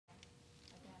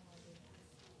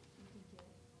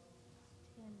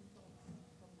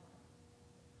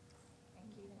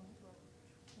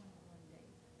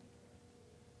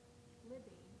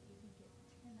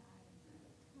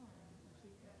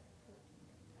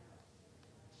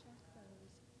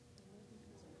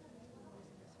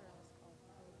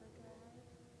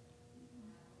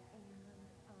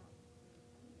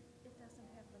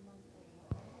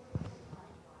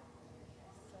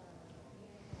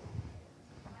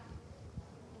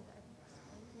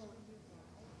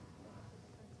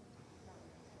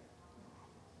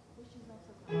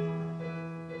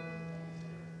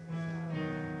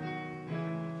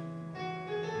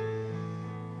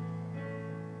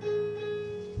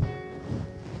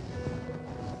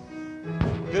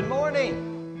Good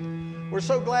morning. We're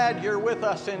so glad you're with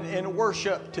us in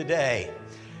worship today.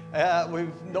 We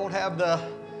don't have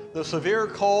the severe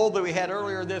cold that we had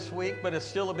earlier this week, but it's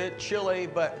still a bit chilly.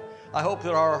 But I hope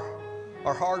that our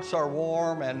hearts are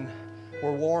warm and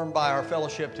we're warmed by our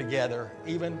fellowship together,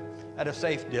 even at a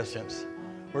safe distance.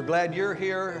 We're glad you're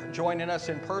here joining us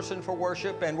in person for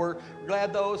worship, and we're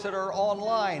glad those that are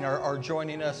online are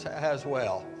joining us as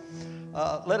well.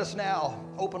 Let us now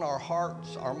open our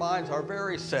hearts, our minds, our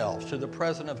very selves to the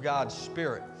presence of God's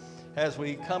Spirit as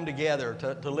we come together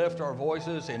to lift our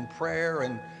voices in prayer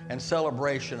and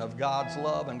celebration of God's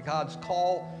love and God's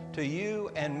call to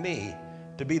you and me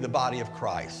to be the body of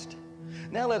Christ.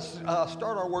 Now let's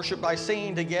start our worship by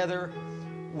singing together,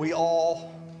 "We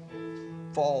All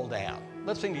Fall Down."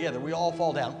 Let's sing together, "We All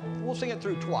Fall Down." We'll sing it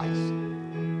through twice.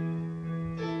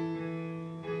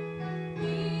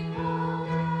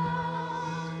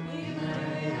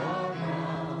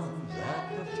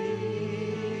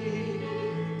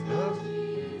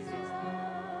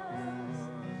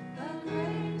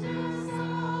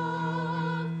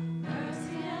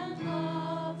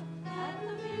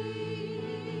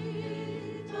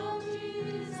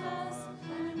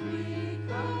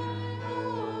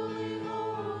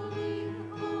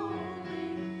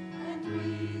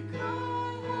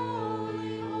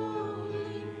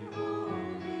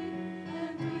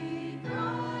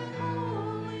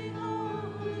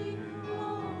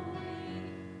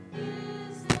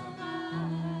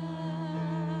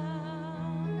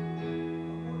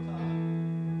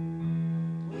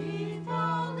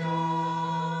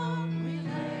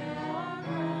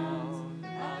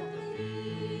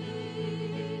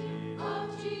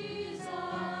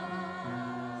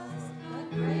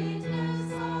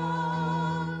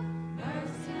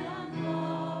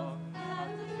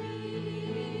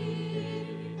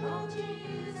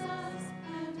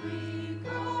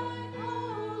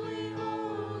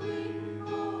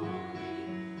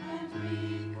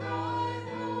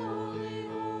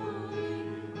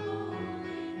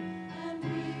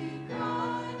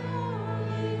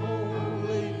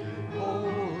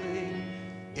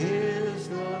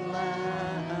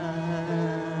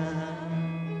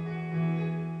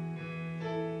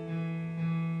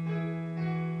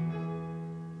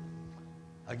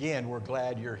 Again, we're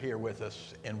glad you're here with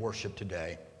us in worship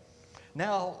today.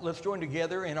 Now, let's join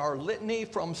together in our litany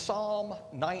from Psalm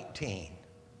 19.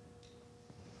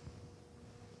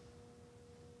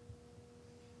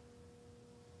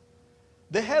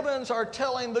 The heavens are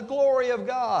telling the glory of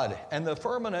God, and the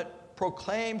firmament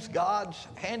proclaims God's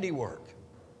handiwork.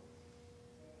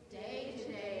 Day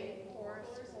to day pours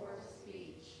forth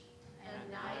speech,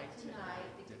 and night to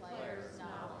night declares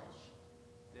knowledge.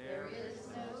 There is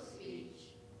no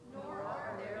speech, nor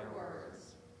are there words.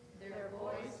 Their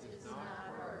voice is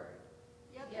not heard.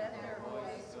 Yet their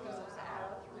voice goes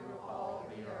out through all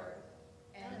the earth,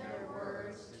 and their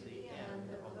words to the end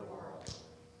of the world.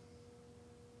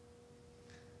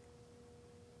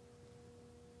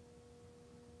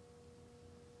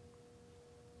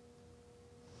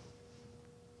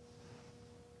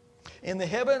 In the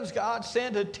heavens, God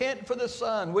sent a tent for the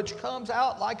sun, which comes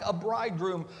out like a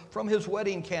bridegroom from his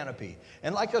wedding canopy,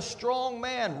 and like a strong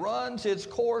man runs its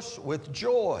course with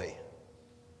joy.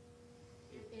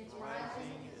 Its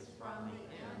rising is from the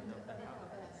end of the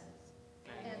heavens,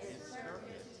 and its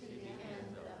circuit to the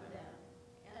end of them,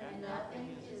 and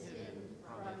nothing is hidden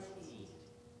from its heat.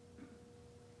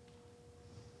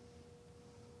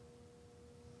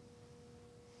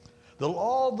 The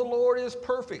law of the Lord is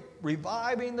perfect,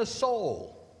 reviving the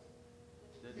soul.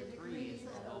 The decrees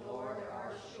of the Lord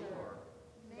are sure,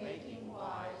 making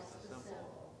wise the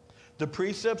simple. The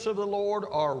precepts of the Lord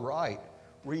are right,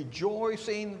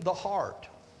 rejoicing the heart.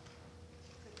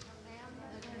 The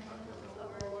commandment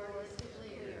of the Lord is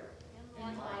clear,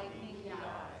 enlightening the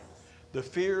eyes. The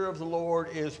fear of the Lord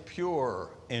is pure,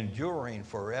 enduring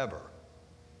forever.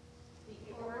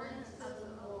 The ordinances of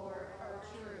the Lord are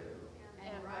true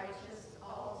and righteous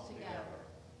altogether.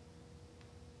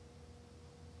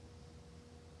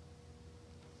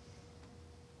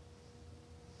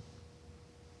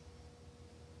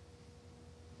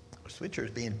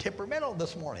 Switcher's being temperamental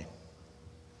this morning.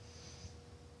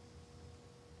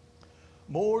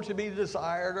 More to be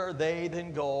desired are they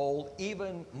than gold,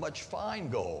 even much fine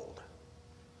gold.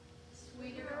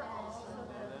 Sweeter also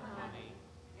than honey,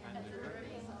 and the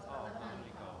drippings of the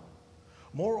honeycomb.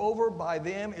 Moreover, by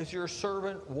them is your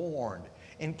servant warned.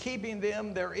 In keeping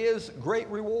them there is great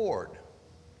reward.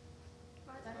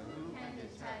 But who can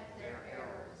detect their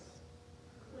errors?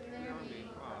 Clear me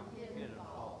from hidden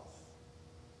faults.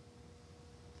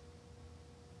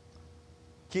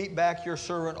 Keep back your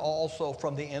servant also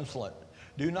from the insolent.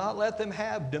 Do not let them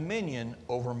have dominion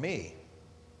over me.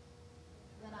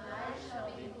 Then I shall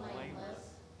be blameless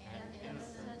and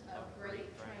innocent of great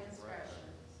transgressions.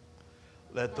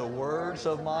 Let the words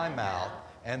of my mouth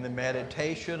and the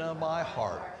meditation of my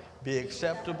heart be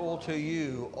acceptable to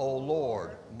you, O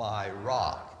Lord, my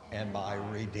rock and my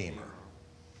redeemer.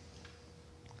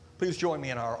 Please join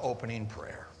me in our opening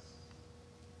prayer.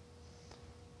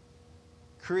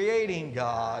 Creating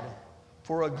God,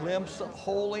 for a glimpse of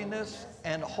holiness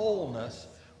and wholeness,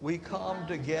 we come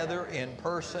together in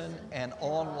person and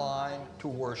online to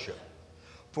worship.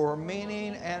 For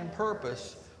meaning and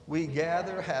purpose, we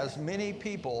gather as many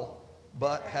people,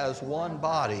 but as one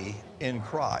body in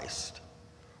Christ.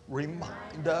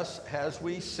 Remind us as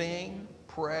we sing,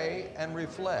 pray, and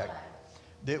reflect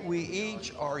that we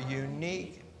each are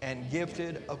unique and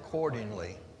gifted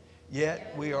accordingly,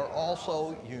 yet we are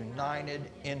also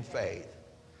united in faith.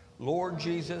 Lord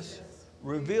Jesus,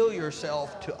 reveal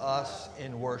yourself to us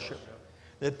in worship,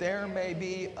 that there may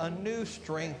be a new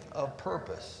strength of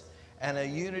purpose and a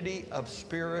unity of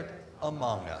spirit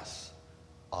among us.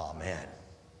 Amen.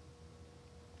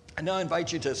 And now I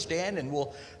invite you to stand and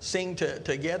we'll sing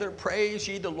together, Praise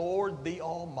ye the Lord the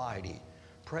Almighty.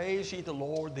 Praise ye the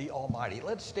Lord the Almighty.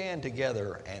 Let's stand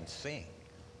together and sing.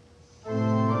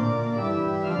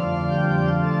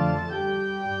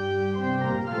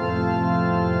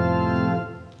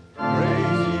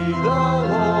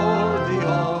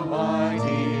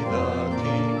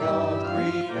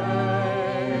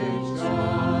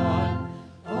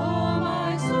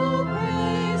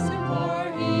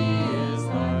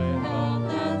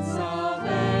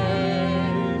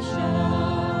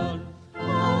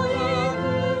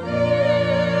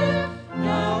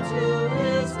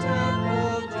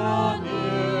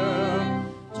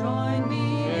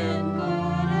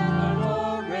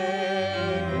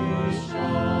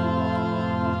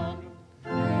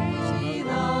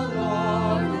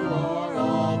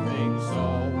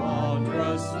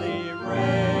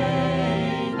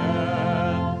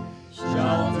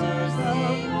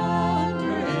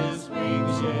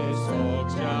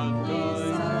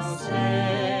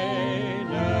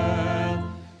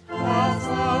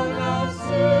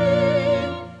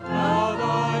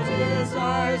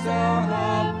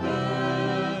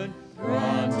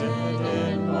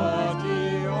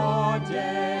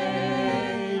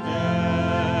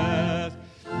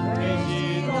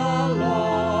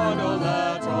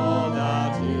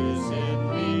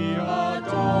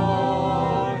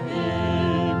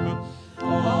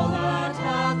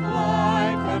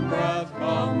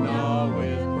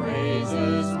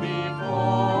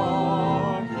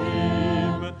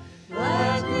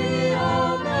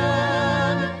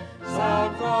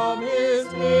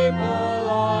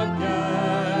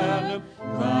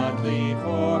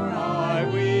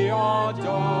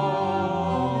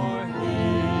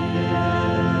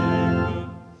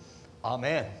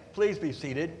 Amen. Please be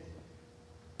seated.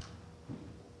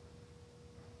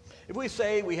 If we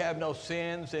say we have no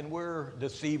sins, then we're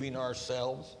deceiving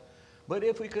ourselves. But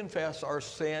if we confess our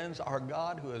sins, our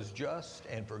God, who is just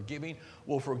and forgiving,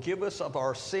 will forgive us of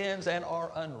our sins and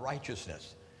our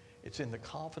unrighteousness. It's in the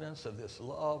confidence of this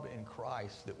love in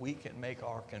Christ that we can make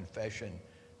our confession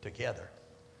together.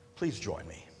 Please join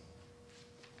me.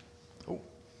 Oh.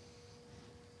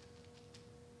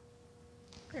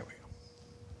 Here we go.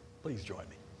 Please join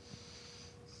me.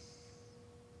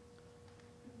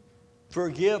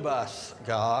 Forgive us,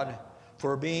 God,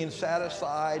 for being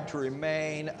satisfied to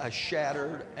remain a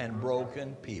shattered and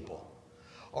broken people.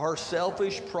 Our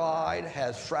selfish pride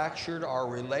has fractured our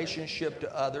relationship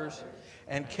to others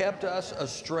and kept us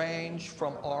estranged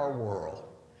from our world.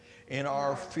 In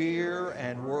our fear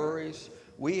and worries,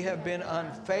 we have been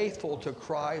unfaithful to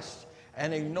Christ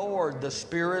and ignored the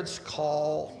Spirit's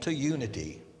call to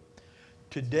unity.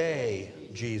 Today,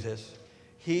 Jesus,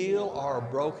 heal our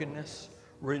brokenness,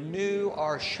 renew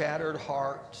our shattered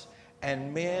hearts,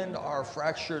 and mend our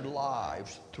fractured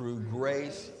lives through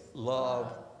grace,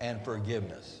 love, and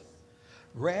forgiveness.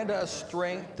 Grant us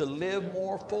strength to live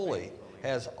more fully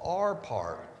as our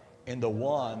part in the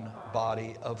one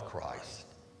body of Christ.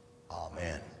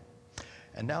 Amen.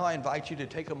 And now I invite you to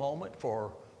take a moment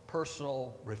for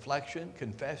personal reflection,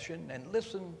 confession, and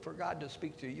listen for God to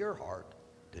speak to your heart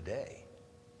today.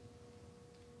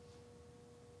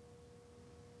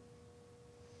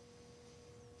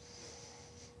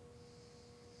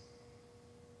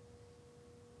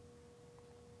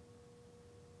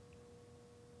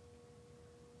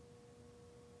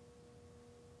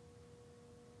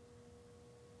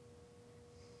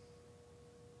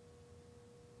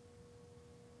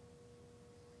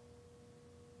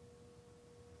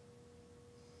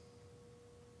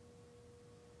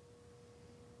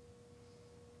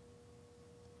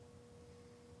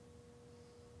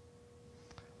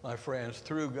 My friends,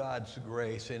 through God's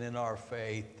grace and in our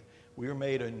faith, we are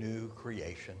made a new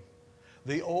creation.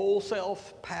 The old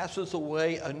self passes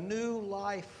away. A new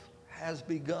life has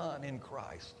begun in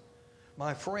Christ.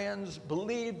 My friends,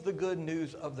 believe the good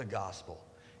news of the gospel.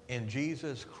 In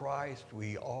Jesus Christ,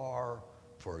 we are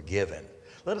forgiven.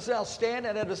 Let us now stand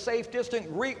and at a safe distance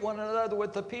greet one another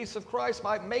with the peace of Christ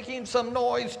by making some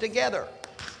noise together.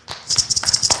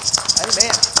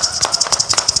 Amen.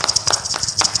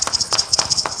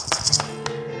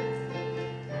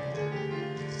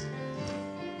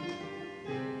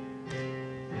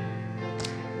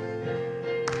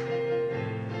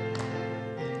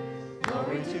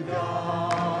 Glory to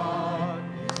God,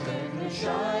 whose goodness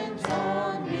shines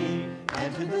on me,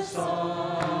 and to the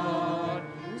Son,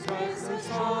 whose grace has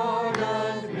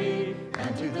pardoned me,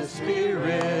 and to the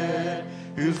Spirit,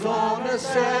 whose love has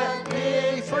set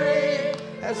me free,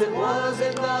 as it was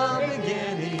in the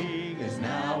beginning, is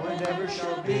now and ever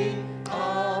shall be.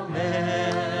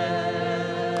 Amen.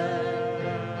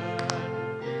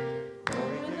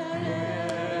 Glory without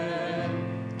end,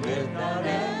 without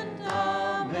end,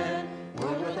 amen.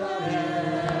 Word without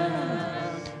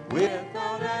end,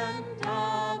 without end,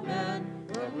 amen.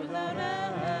 Word without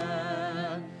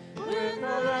end,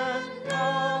 without end,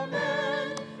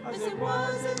 amen. As it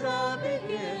was in the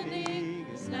beginning,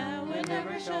 is now and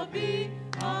ever shall be.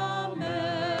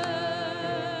 Amen.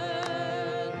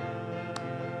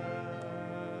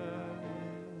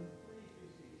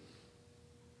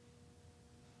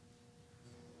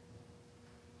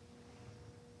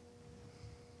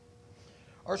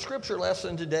 Our scripture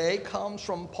lesson today comes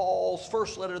from Paul's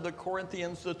first letter to the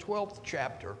Corinthians, the 12th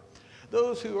chapter.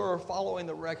 Those who are following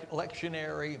the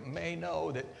lectionary may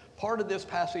know that part of this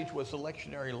passage was the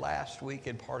lectionary last week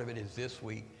and part of it is this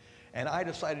week. And I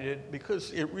decided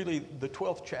because it really, the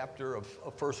 12th chapter of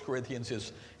 1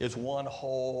 Corinthians is one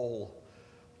whole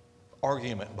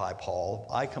argument by Paul.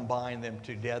 I combined them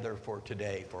together for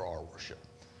today for our worship.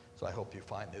 So I hope you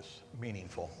find this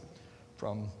meaningful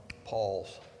from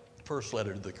Paul's first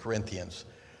letter to the Corinthians,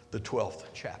 the 12th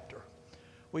chapter.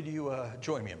 Would you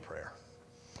join me in prayer?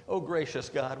 Oh, gracious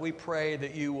God, we pray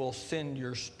that you will send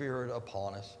your Spirit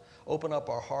upon us. Open up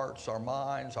our hearts, our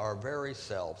minds, our very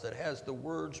selves, that has the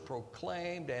words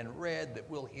proclaimed and read, that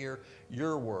we'll hear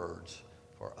your words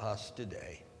for us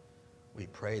today. We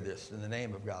pray this in the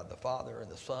name of God the Father, and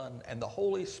the Son, and the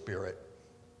Holy Spirit.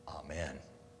 Amen.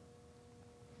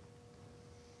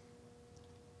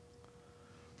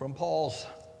 From Paul's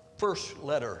first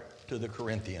letter to the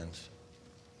Corinthians.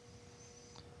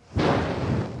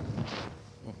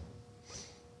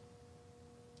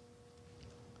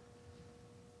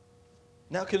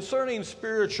 Now, concerning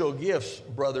spiritual gifts,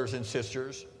 brothers and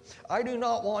sisters, I do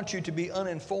not want you to be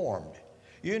uninformed.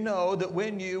 You know that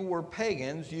when you were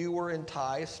pagans, you were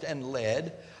enticed and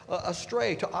led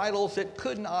astray to idols that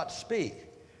could not speak.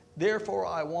 Therefore,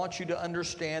 I want you to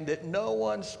understand that no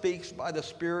one speaks by the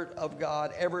Spirit of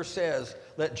God ever says,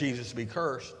 let Jesus be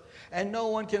cursed. And no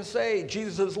one can say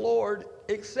Jesus is Lord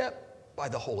except by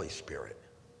the Holy Spirit.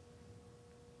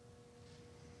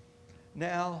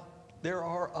 Now, there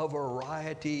are a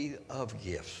variety of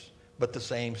gifts, but the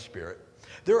same Spirit.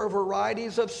 There are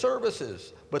varieties of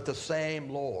services, but the same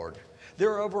Lord.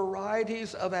 There are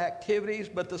varieties of activities,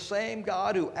 but the same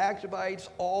God who activates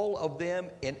all of them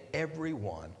in every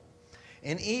one.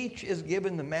 And each is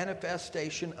given the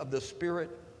manifestation of the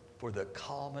Spirit for the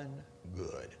common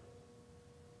good.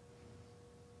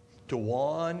 To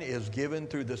one is given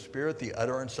through the Spirit the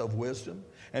utterance of wisdom,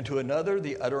 and to another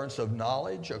the utterance of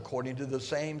knowledge according to the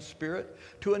same Spirit,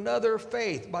 to another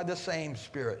faith by the same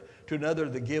Spirit, to another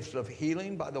the gifts of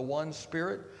healing by the one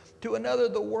Spirit, to another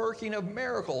the working of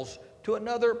miracles, to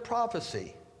another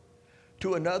prophecy,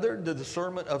 to another the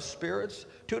discernment of spirits,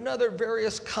 to another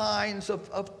various kinds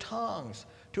of tongues,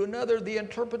 to another the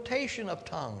interpretation of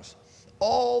tongues.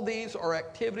 All these are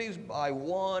activities by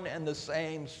one and the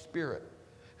same Spirit,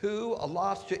 who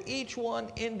allots to each one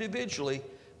individually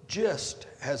just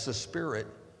as the Spirit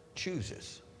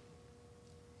chooses.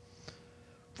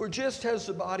 For just as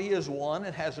the body is one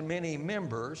and has many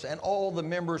members, and all the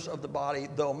members of the body,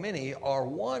 though many, are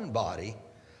one body,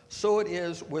 so it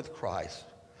is with Christ.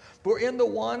 For in the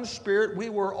one Spirit we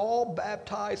were all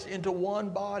baptized into one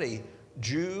body,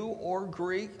 Jew or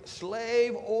Greek,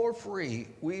 slave or free.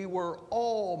 We were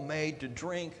all made to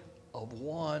drink of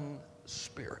one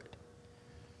Spirit.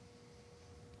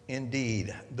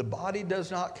 Indeed, the body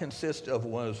does not consist of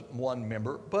one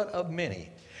member, but of many.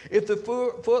 If the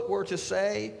foot were to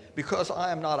say, because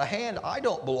I am not a hand, I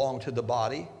don't belong to the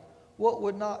body,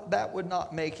 that would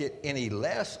not make it any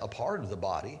less a part of the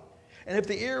body. And if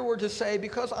the ear were to say,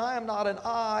 because I am not an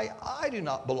eye, I do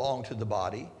not belong to the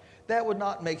body, that would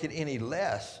not make it any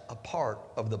less a part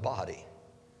of the body.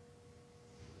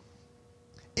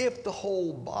 If the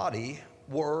whole body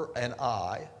were an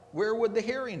eye, where would the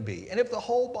hearing be? And if the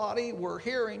whole body were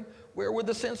hearing, where would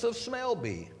the sense of smell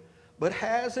be? But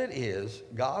as it is,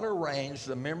 God arranged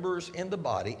the members in the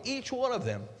body, each one of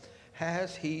them,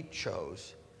 as he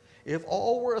chose. If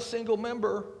all were a single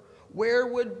member, where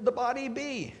would the body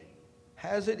be?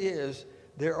 As it is,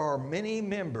 there are many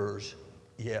members,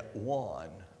 yet one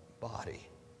body.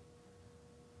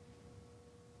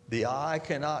 The eye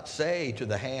cannot say to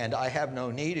the hand, I have no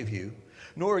need of you,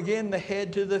 nor again the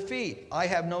head to the feet, I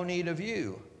have no need of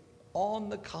you. On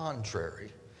the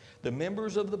contrary, the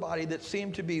members of the body that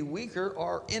seem to be weaker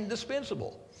are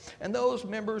indispensable. And those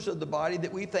members of the body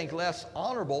that we think less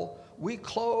honorable, we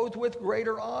clothe with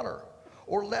greater honor.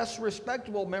 Or less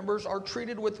respectable members are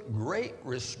treated with great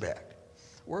respect,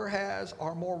 whereas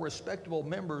our more respectable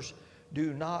members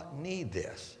do not need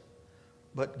this.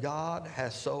 But God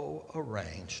has so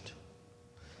arranged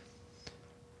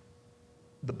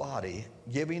the body,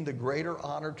 giving the greater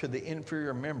honor to the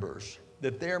inferior members,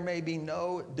 that there may be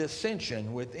no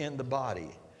dissension within the body,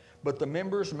 but the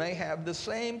members may have the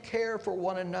same care for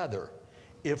one another.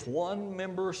 If one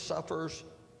member suffers,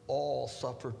 all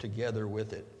suffer together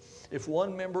with it. If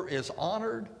one member is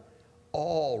honored,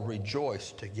 all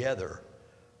rejoice together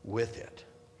with it.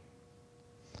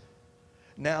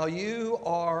 Now you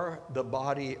are the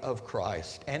body of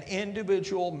Christ and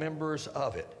individual members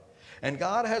of it. And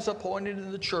God has appointed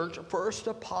in the church first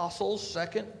apostles,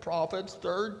 second prophets,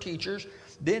 third teachers,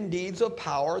 then deeds of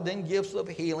power, then gifts of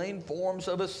healing, forms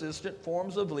of assistance,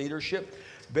 forms of leadership,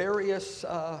 various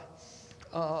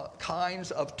kinds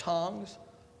of tongues.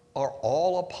 Are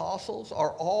all apostles?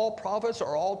 Are all prophets?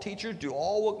 Are all teachers? Do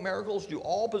all work miracles? Do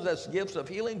all possess gifts of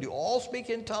healing? Do all speak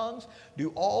in tongues?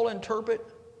 Do all interpret?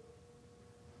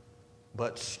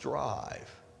 But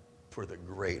strive for the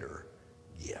greater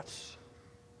gifts.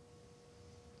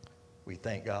 We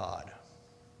thank God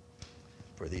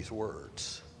for these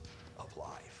words of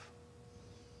life.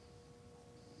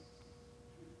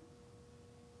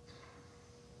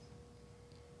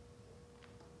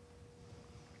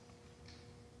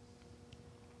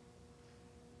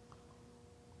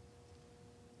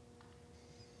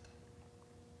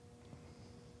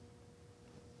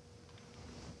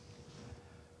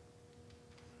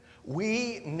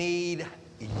 We need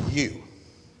you,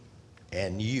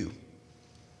 and you,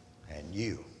 and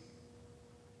you.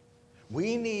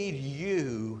 We need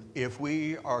you if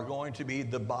we are going to be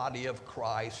the body of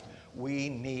Christ. We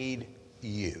need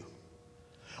you.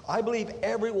 I believe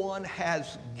everyone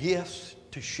has gifts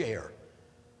to share.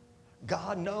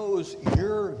 God knows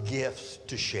your gifts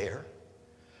to share.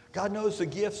 God knows the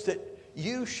gifts that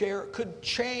you share could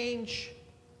change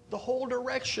the whole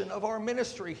direction of our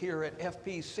ministry here at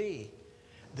FPC.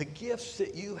 The gifts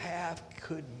that you have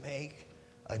could make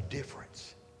a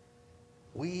difference.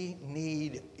 We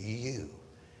need you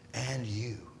and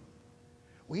you.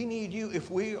 We need you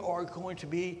if we are going to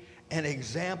be an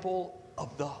example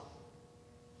of the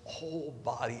whole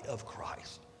body of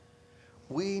Christ.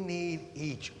 We need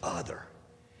each other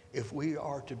if we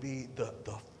are to be the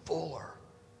fuller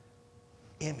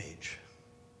image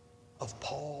of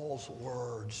Paul's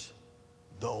words,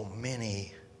 though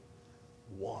many,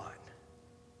 one.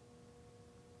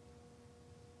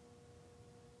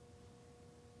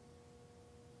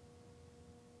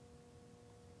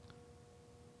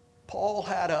 Paul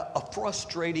had a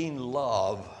frustrating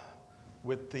love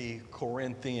with the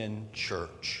Corinthian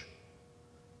church.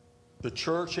 The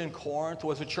church in Corinth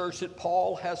was a church that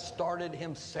Paul has started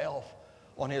himself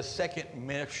on his second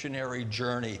missionary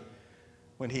journey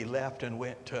when he left and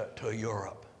went to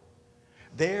Europe.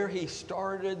 There he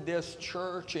started this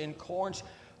church in Corinth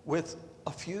with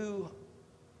a few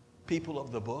people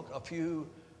of the book, a few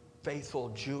faithful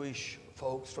Jewish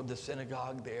folks from the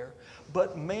synagogue there.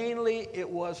 But mainly it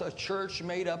was a church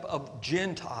made up of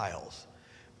Gentiles,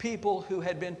 people who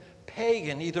had been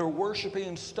pagan, either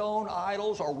worshiping stone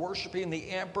idols or worshiping the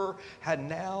emperor, had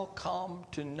now come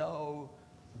to know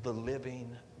the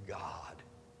living God.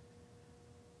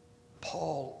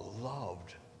 Paul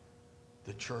loved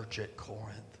the church at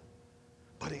Corinth,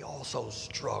 but he also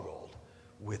struggled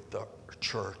with the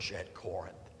church at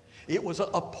Corinth. It was a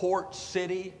port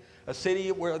city, a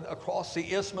city where across the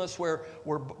isthmus where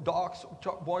boats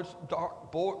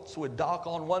would dock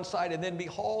on one side and then be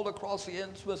hauled across the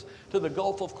isthmus to the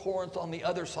Gulf of Corinth on the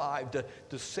other side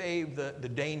to save the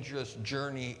dangerous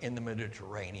journey in the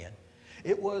Mediterranean.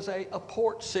 It was a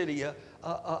port city,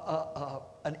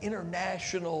 an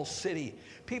international city.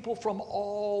 People from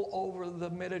all over the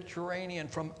Mediterranean,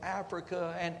 from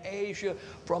Africa and Asia,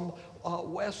 from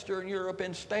Western Europe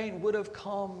and Spain would have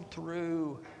come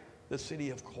through the city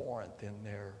of Corinth in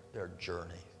their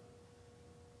journey.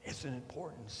 It's an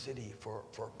important city for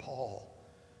Paul.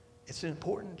 It's an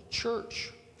important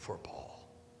church for Paul.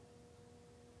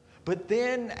 But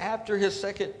then after his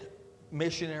second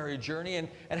missionary journey, and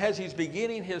as he's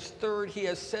beginning his third, he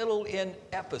has settled in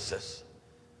Ephesus.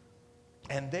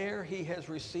 And there he has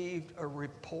received a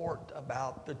report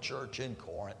about the church in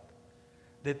Corinth,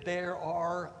 that there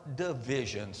are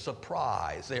divisions.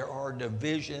 Surprise, there are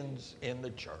divisions in the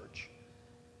church.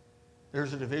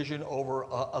 There's a division over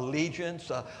allegiance.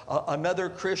 Another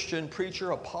Christian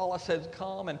preacher, Apollos, has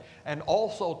come and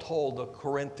also told the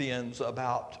Corinthians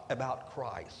about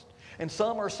Christ. And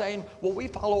some are saying, well, we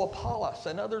follow Apollos.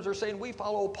 And others are saying, we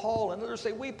follow Paul. And others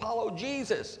say, we follow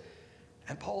Jesus.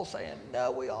 And Paul's saying,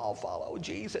 no, we all follow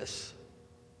Jesus.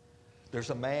 There's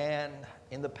a man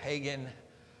in the pagan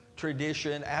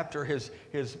tradition, after his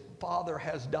father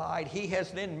has died, he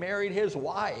has then married his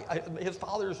wife, his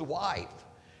father's wife,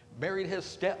 married his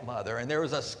stepmother. And there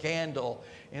was a scandal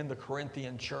in the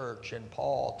Corinthian church, and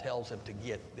Paul tells him to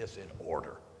get this in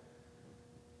order.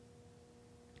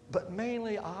 But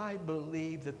mainly, I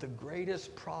believe that the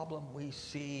greatest problem we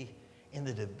see in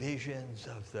the divisions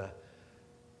of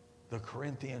the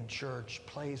Corinthian church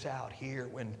plays out here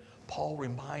when Paul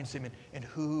reminds them in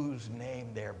whose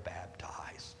name they're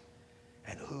baptized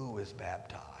and who is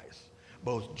baptized.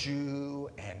 Both Jew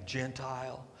and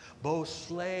Gentile, both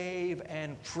slave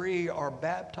and free are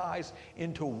baptized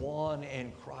into one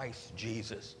in Christ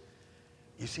Jesus.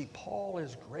 You see, Paul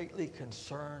is greatly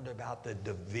concerned about the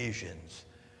divisions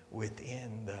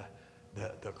within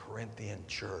the Corinthian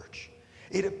church.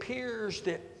 It appears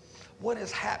that what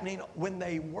is happening when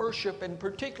they worship, and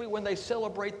particularly when they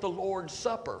celebrate the Lord's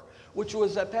Supper, which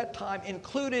was at that time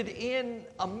included in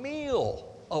a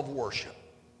meal of worship,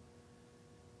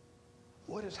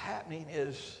 what is happening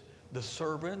is the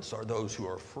servants, or those who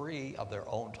are free of their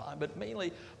own time, but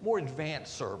mainly more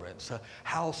advanced servants,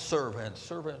 house servants,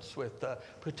 servants with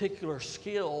particular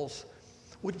skills,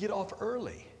 would get off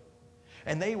early.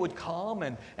 And they would come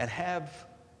and have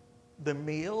the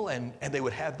meal, and they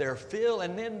would have their fill.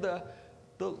 And then the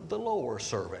lower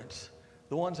servants,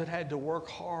 the ones that had to work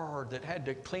hard, that had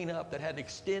to clean up, that had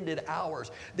extended hours,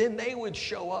 then they would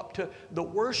show up to the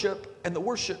worship and the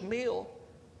worship meal.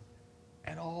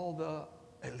 And all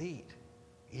the elite,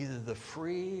 either the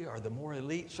free or the more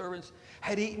elite servants,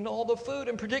 had eaten all the food,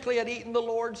 and particularly had eaten the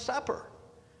Lord's Supper.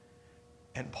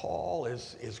 And Paul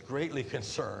is greatly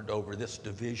concerned over this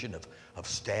division of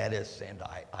status and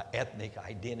ethnic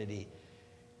identity.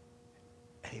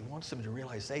 And he wants them to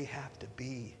realize they have to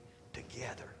be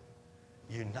together,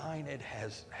 united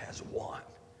as one.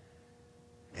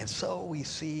 And so we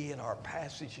see in our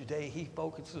passage today, he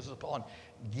focuses upon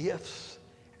gifts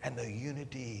and the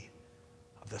unity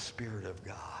of the Spirit of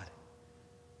God.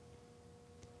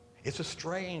 It's a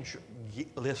strange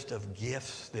list of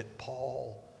gifts that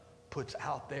Paul puts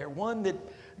out there, one that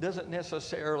doesn't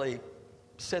necessarily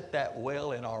sit that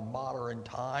well in our modern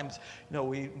times. You know,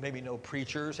 we maybe know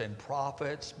preachers and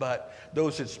prophets, but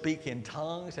those that speak in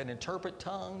tongues and interpret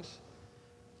tongues,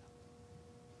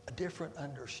 a different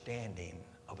understanding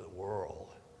of the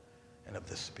world and of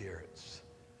the Spirit's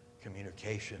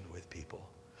communication with people.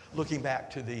 Looking back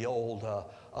to the old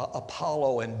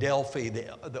Apollo and Delphi,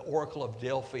 the oracle of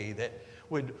Delphi, that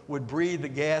would breathe the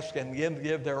guests and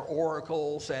give their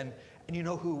oracles. And you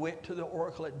know who went to the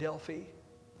oracle at Delphi?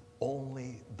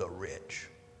 Only the rich.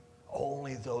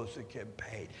 Only those that get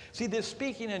paid. See, this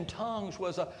speaking in tongues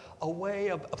was a way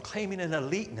of claiming an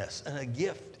eliteness and a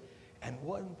gift. And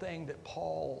one thing that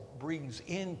Paul brings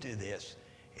into this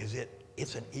is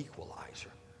it's an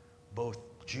equalizer. Both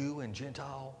Jew and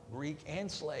Gentile, Greek and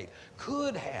slave,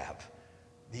 could have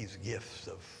these gifts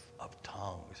of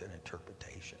tongues and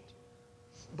interpretations.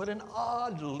 But an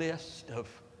odd list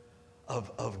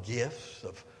of gifts,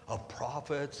 of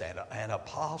prophets and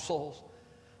apostles.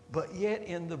 But yet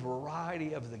in the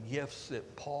variety of the gifts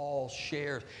that Paul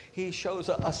shares, he shows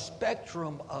a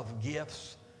spectrum of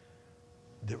gifts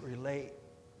that relate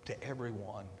to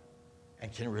everyone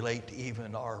and can relate to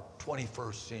even our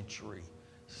 21st century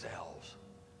selves.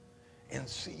 And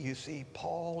you see,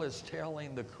 Paul is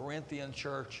telling the Corinthian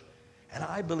church, and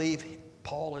I believe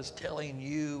Paul is telling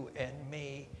you and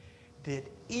me, that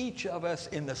each of us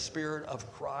in the Spirit of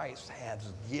Christ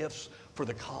has gifts for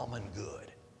the common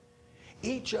good.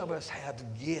 Each of us has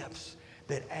gifts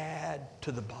that add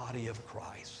to the body of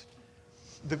Christ.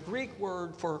 The Greek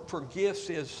word for gifts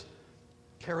is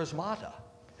charismata.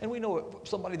 And we know it,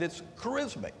 somebody that's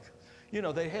charismatic. You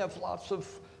know, they have lots of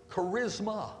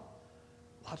charisma,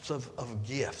 lots of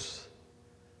gifts.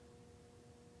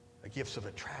 The gifts of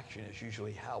attraction is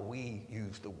usually how we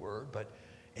use the word, but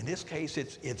in this case,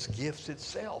 it's gifts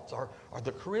itself, or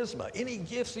the charisma. Any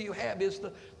gifts that you have is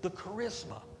the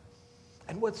charisma.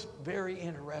 And what's very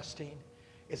interesting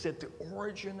is that the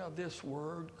origin of this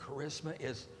word, charisma,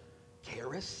 is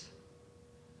charis,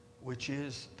 which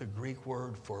is the Greek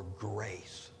word for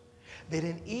grace. That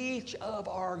in each of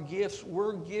our gifts,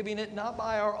 we're giving it not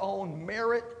by our own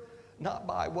merit, not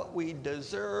by what we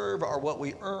deserve or what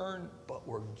we earn, but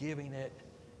we're giving it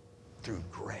through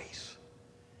grace.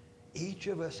 Each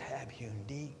of us have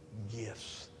unique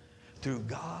gifts through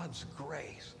God's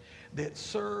grace that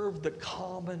serve the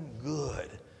common good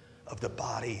of the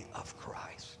body of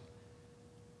Christ.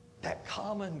 That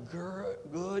common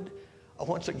good,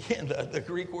 once again, the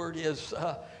Greek word is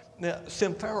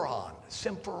symphoron,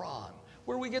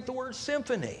 where we get the word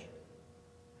symphony.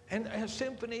 And a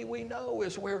symphony, we know,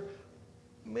 is where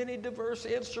many diverse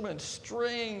instruments,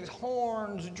 strings,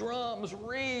 horns, drums,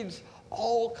 reeds,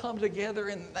 all come together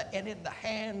and in the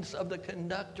hands of the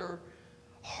conductor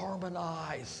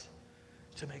harmonize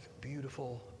to make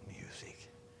beautiful music.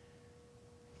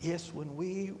 Yes, when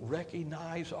we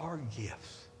recognize our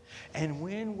gifts and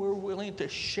when we're willing to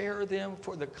share them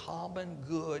for the common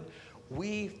good,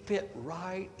 we fit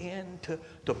right into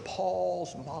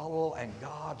Paul's model and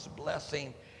God's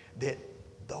blessing that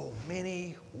though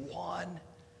many one,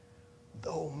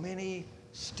 though many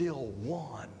still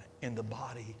one in the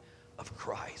body of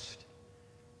Christ.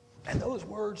 And those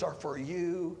words are for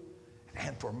you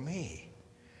and for me.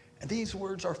 And these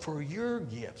words are for your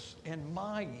gifts and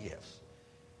my gifts.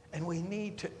 And we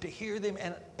need to hear them.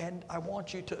 And I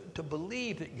want you to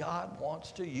believe that God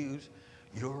wants to use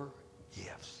your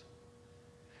gifts.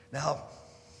 Now,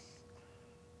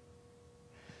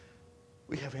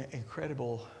 we have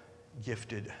incredible,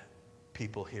 gifted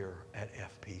people here at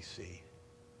FPC.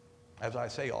 As I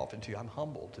say often to you, I'm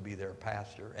humbled to be their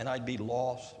pastor, and I'd be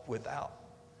lost without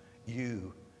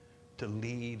you to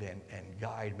lead and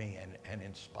guide me and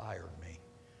inspire me.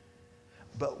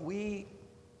 But we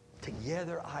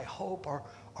together, I hope, are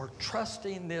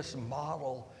trusting this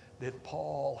model that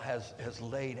Paul has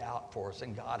laid out for us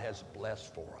and God has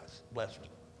blessed for us.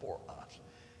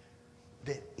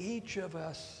 That each of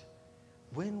us,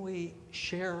 when we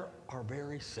share our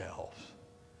very selves,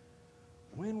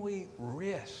 when we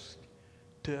risk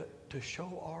to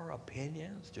show our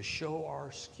opinions, to show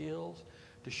our skills,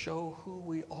 to show who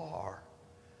we are,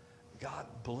 God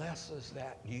blesses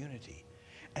that unity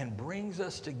and brings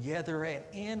us together, and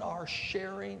in our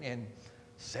sharing in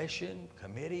session,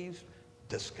 committees,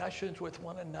 discussions with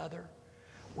one another,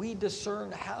 we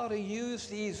discern how to use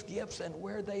these gifts and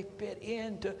where they fit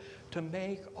in to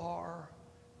make our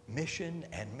mission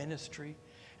and ministry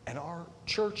and our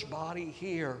church body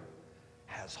here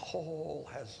as whole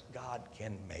as God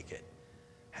can make it,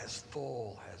 as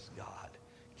full as God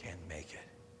can make it.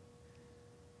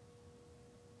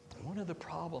 One of the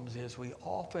problems is we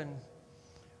often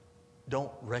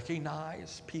don't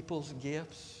recognize people's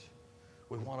gifts.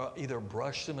 We want to either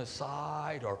brush them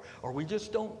aside or we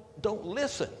just don't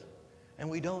listen and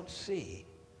we don't see.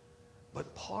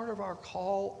 But part of our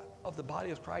call of the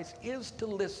body of Christ is to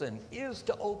listen, is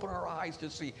to open our eyes to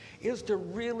see, is to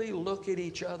really look at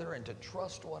each other and to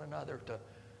trust one another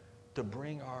to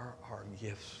bring our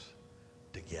gifts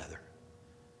together.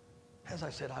 As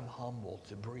I said, I'm humbled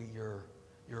to be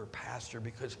your pastor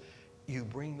because you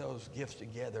bring those gifts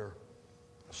together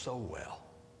so well.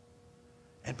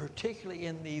 And particularly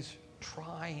in these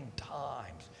trying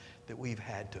times that we've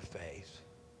had to face.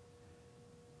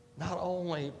 Not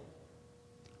only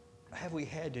have we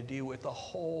had to deal with a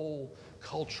whole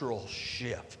cultural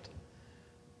shift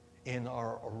in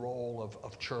our role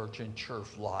of church and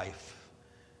church life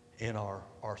in our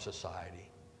society.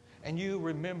 And you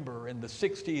remember in the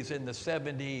 60s and the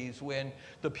 70s when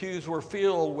the pews were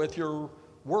filled with your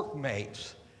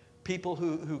workmates, people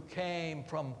who came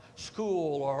from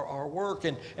school or work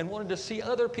and wanted to see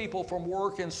other people from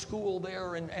work and school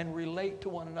there and relate to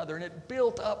one another. And it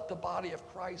built up the body of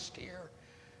Christ here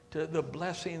to the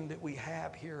blessing that we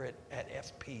have here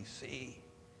at FPC.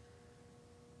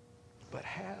 But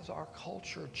as our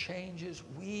culture changes,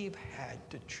 we've had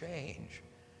to change.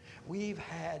 We've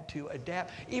had to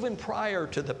adapt. Even prior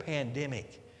to the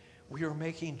pandemic, we are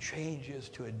making changes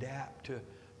to adapt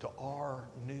to our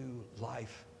new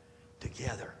life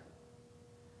together.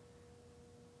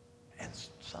 And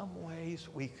some ways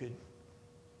we could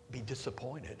be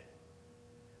disappointed.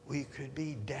 We could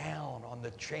be down on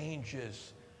the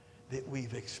changes that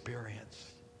we've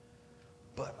experienced.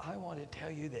 But I want to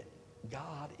tell you that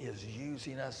God is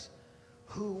using us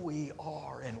who we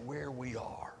are and where we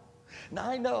are. Now,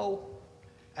 I know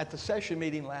at the session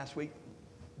meeting last week,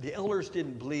 the elders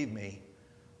didn't believe me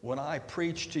when I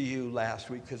preached to you last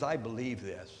week, because I believe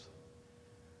this.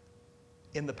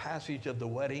 In the passage of the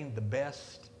wedding, the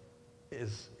best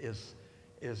is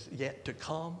yet to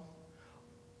come.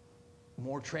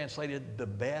 More translated, the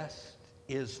best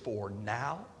is for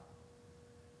now.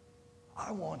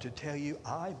 I want to tell you,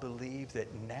 I believe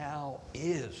that now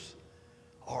is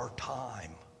our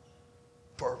time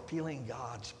for feeling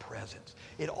God's presence.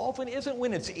 It often isn't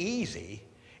when it's easy.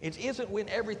 It isn't when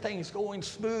everything's going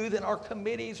smooth and our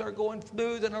committees are going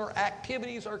smooth and our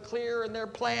activities are clear and they're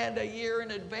planned a year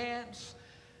in advance.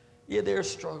 Yeah, there's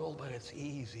struggle, but it's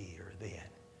easier then.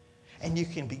 And you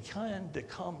can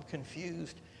become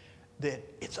confused that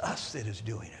it's us that is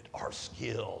doing it, our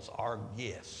skills, our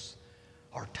gifts,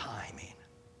 our timing.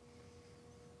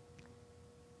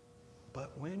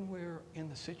 But when we're in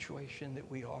the situation that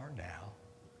we are now,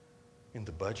 in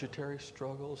the budgetary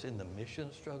struggles, in the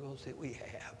mission struggles that we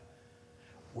have,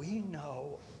 we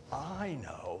know, I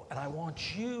know, and I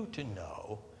want you to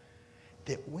know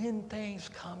that when things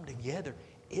come together,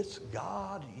 it's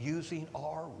God using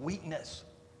our weakness.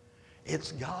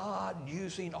 It's God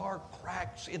using our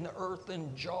cracks in the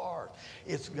earthen jars.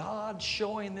 It's God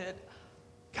showing that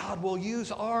God will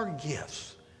use our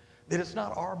gifts. That it's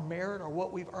not our merit or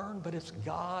what we've earned, but it's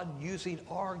God using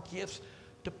our gifts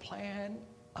to plan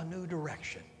a new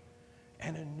direction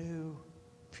and a new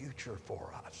future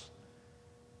for us.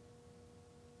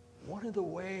 One of the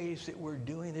ways that we're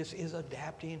doing this is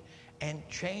adapting and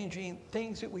changing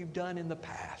things that we've done in the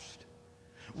past.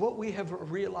 What we have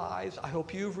realized, I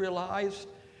hope you've realized,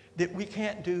 that we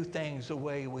can't do things the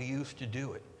way we used to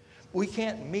do it. We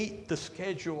can't meet the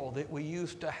schedule that we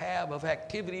used to have of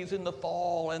activities in the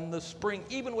fall and the spring,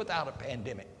 even without a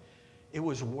pandemic. It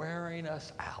was wearing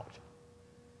us out.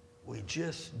 We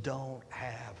just don't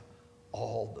have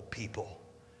all the people.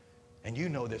 And you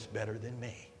know this better than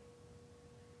me.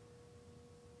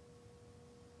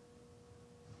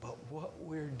 But what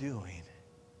we're doing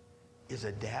is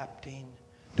adapting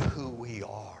to who we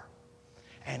are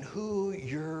and who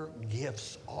your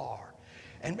gifts are.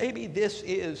 And maybe this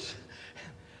is,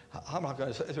 I'm not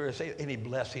going to say any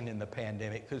blessing in the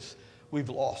pandemic, because we've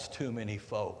lost too many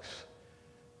folks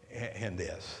in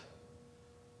this.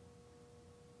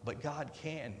 But God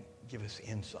can give us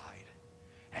insight.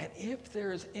 And if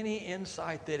there's any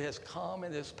insight that has come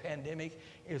in this pandemic,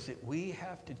 is that we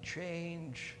have to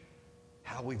change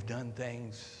how we've done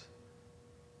things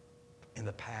in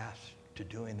the past to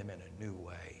doing them in a new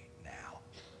way now.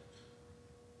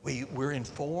 We're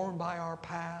informed by our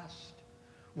past.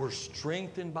 We're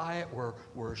strengthened by it.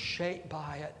 We're shaped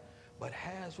by it. But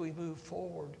as we move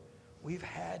forward, we've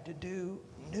had to do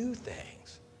new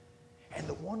things. And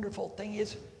the wonderful thing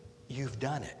is, you've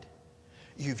done it.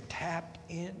 You've tapped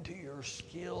into your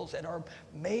skills and are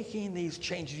making these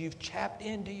changes. You've tapped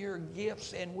into your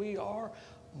gifts, and we are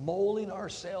molding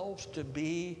ourselves to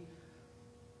be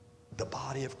the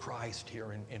body of Christ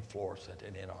here in Florissant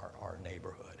and in our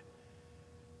neighborhood.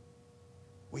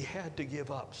 We had to give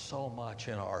up so much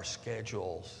in our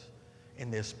schedules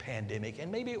in this pandemic, and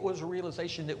maybe it was a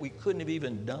realization that we couldn't have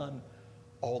even done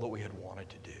all that we had wanted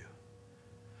to do.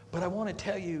 But I want to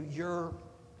tell you, you're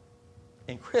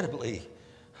incredibly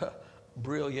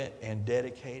brilliant and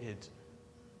dedicated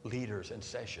leaders in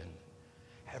session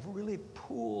have really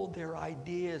pooled their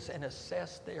ideas and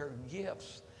assessed their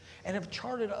gifts and have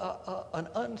charted an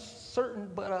uncertain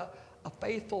but a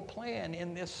faithful plan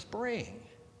in this spring.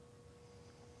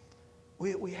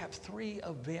 We have 3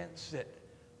 events that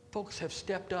folks have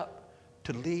stepped up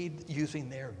to lead using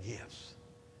their gifts.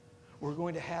 We're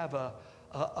going to have a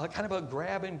kind of a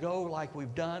grab and go like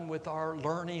we've done with our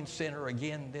learning center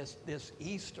again this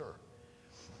Easter.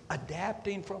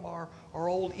 Adapting from our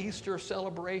old Easter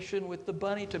celebration with the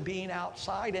bunny to being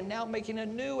outside, and now making a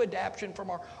new adaptation from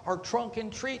our trunk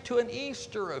and treat to an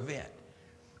Easter event.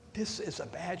 This is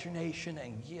imagination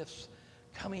and gifts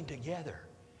coming together.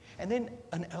 And then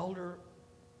an elder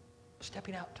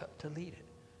stepping out to lead it.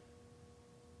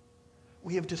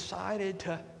 We have decided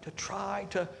to try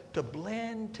to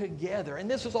blend together.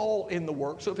 And this is all in the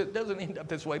works. So if it doesn't end up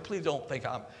this way, please don't think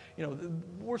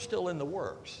we're still in the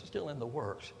works,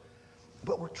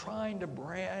 But we're trying to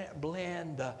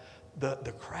blend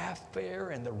the craft fair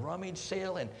and the rummage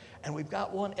sale. And we've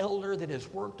got one elder that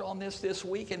has worked on this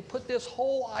week and put this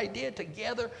whole idea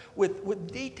together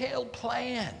with detailed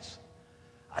plans.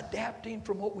 Adapting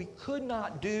from what we could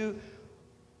not do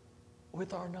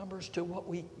with our numbers to what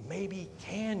we maybe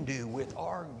can do with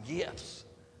our gifts.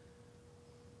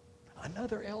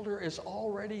 Another elder is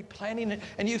already planning it,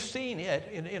 and you've seen it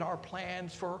in our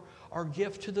plans for our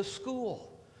gift to the school.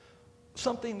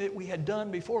 Something that we had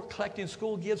done before, collecting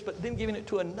school gifts, but then giving it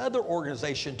to another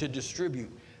organization to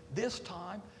distribute. This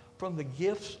time, from the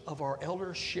gifts of our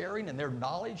elders sharing and their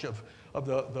knowledge of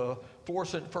the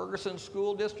Forsyth Ferguson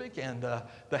School District and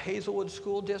the Hazelwood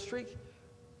School District,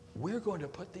 we're going to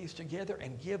put these together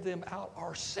and give them out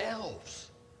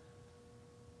ourselves.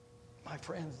 My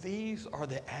friends, these are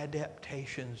the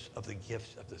adaptations of the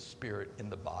gifts of the Spirit in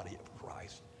the body of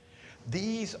Christ.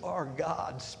 These are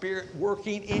God's Spirit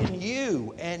working in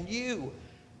you and you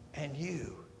and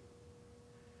you.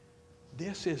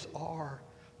 This is our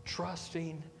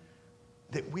trusting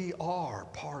that we are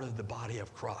part of the body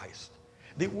of Christ,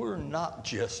 that we're not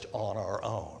just on our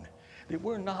own, that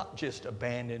we're not just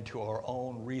abandoned to our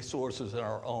own resources and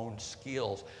our own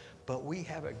skills, but we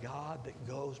have a God that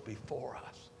goes before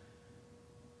us.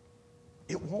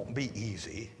 It won't be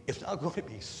easy. It's not going to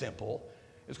be simple.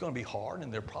 It's going to be hard,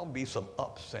 and there'll probably be some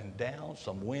ups and downs,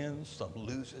 some wins, some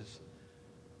loses.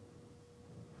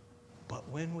 But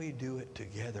when we do it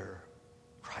together,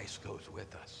 Christ goes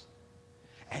with us.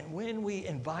 And when we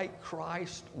invite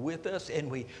Christ with us and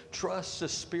we trust the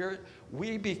Spirit,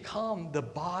 we become the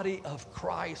body of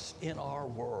Christ in our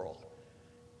world.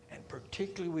 And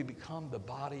particularly, we become the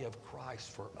body of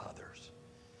Christ for others.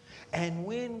 And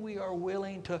when we are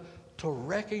willing to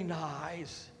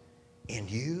recognize in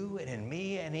you and in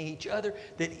me and in each other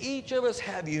that each of us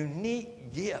have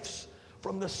unique gifts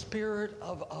from the Spirit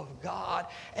of God,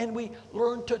 and we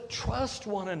learn to trust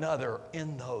one another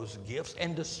in those gifts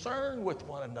and discern with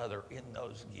one another in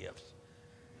those gifts,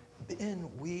 then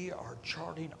we are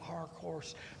charting our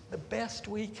course the best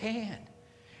we can,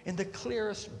 in the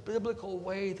clearest biblical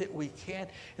way that we can,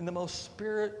 in the most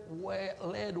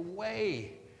Spirit-led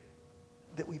way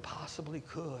that we possibly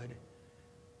could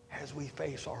as we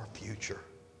face our future.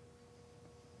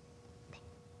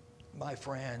 My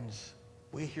friends,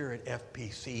 we here at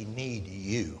FPC need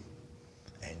you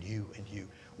and you and you.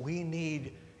 We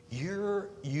need your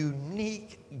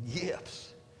unique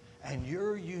gifts and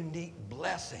your unique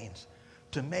blessings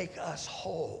to make us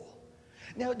whole.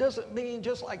 Now, it doesn't mean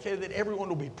just like that everyone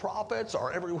will be prophets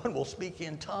or everyone will speak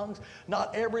in tongues.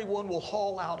 Not everyone will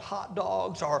haul out hot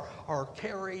dogs or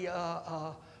carry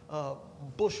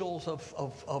bushels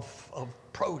of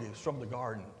produce from the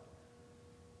garden.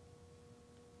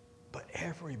 But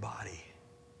everybody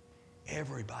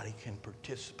can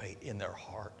participate in their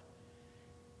heart.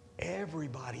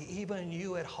 Everybody, even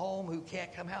you at home who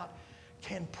can't come out,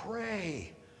 can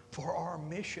pray for our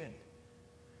mission.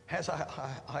 As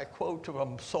I quote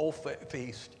from Soul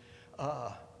Feast,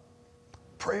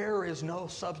 prayer is no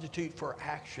substitute for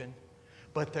action,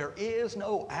 but there is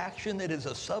no action that is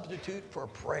a substitute for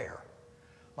prayer.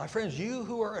 My friends, you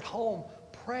who are at home,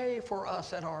 pray for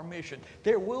us and our mission.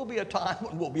 There will be a time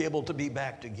when we'll be able to be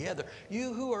back together.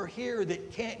 You who are here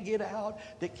that can't get out,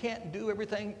 that can't do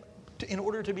everything in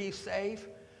order to be safe,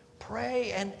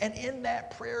 pray, and in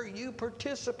that prayer you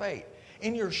participate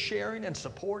in your sharing and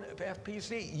support of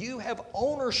FPC. You have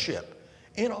ownership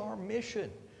in our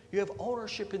mission. You have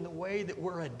ownership in the way that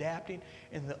we're adapting,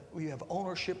 we have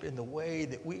ownership in the way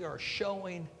that we are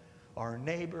showing our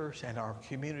neighbors and our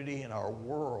community and our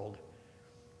world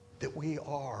that we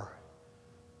are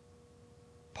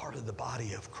part of the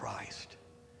body of Christ.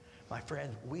 My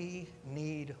friends, we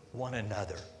need one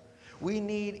another. We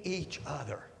need each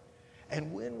other.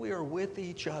 And when we are with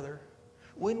each other,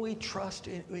 when we trust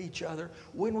in each other,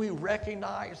 when we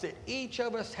recognize that each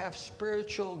of us have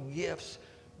spiritual gifts,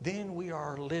 then we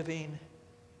are living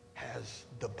as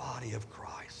the body of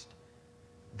Christ.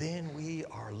 Then we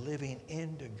are living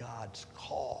into God's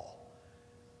call.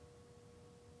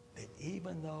 That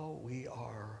even though we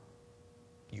are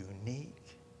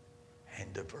unique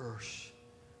and diverse,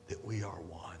 that we are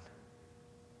one.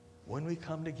 When we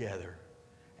come together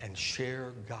and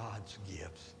share God's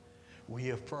gifts,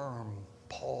 we affirm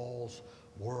Paul's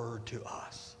word to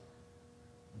us.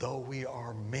 Though we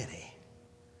are many,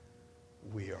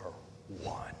 we are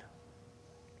one.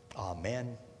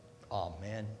 Amen,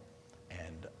 amen,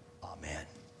 and amen.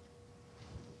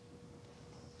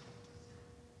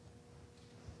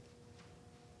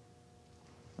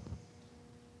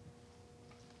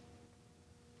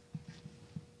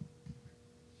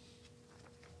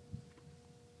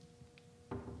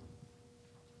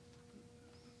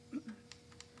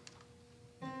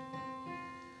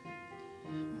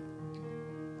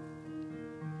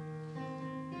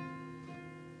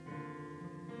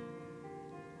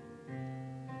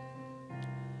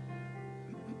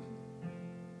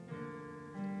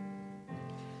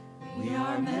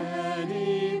 are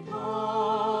many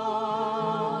parts,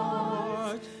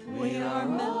 we are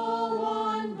all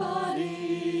one body,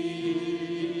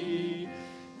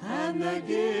 and the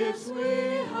gifts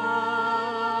we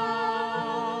have,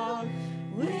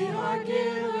 we are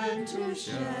given to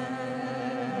share.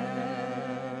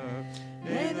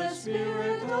 May the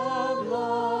Spirit of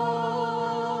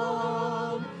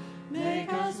love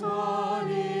make us one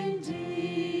indeed,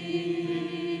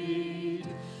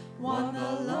 one the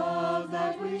love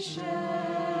that we share,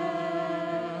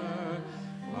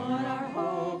 one our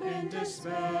hope in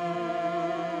despair,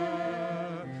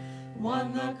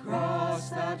 one the cross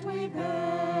that we bear.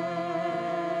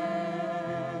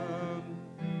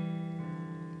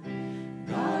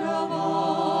 God of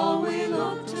all, we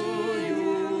look to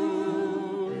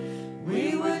you,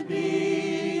 we would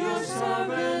be your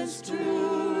servants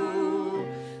too.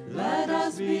 Let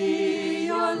us be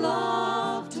your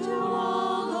love to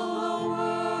all the world.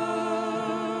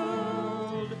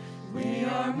 We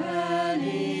are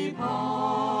many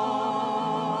parts,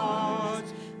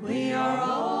 we are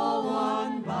all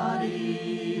one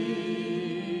body,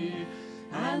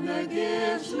 and the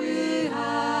gifts we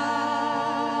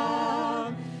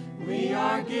have, we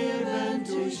are given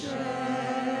to share.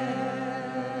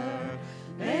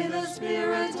 May the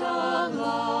Spirit of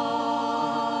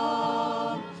love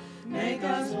make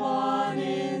us one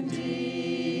indeed,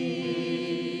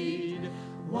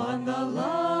 one the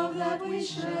love that we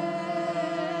share,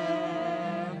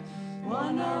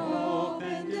 one our hope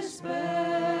in despair,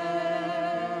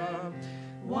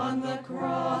 one the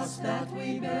cross that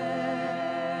we bear.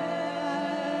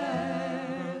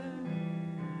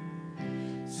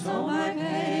 So my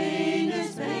pain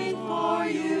is pain for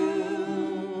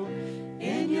you,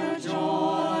 in your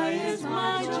joy is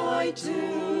my joy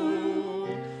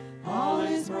too. All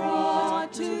is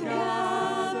brought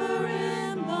together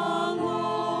in the Lord.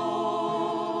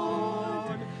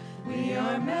 We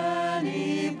are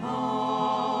many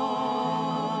parts,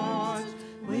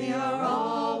 we are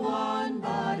all one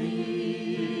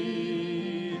body,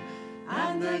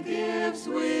 and the gifts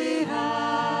we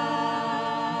have,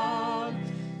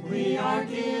 we are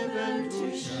given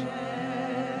to share.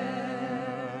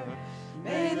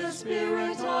 May the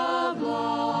Spirit of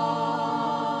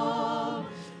love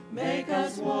make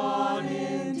us one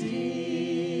indeed,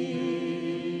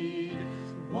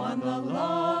 one the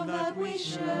love that we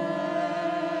share,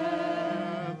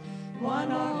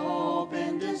 one our hope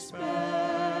in despair,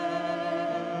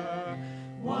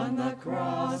 one the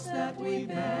cross that we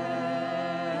bear.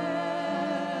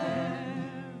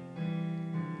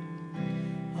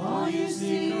 All you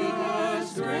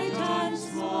seekers, great and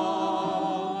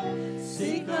small,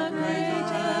 seek the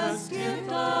greatest gift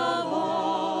of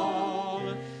all.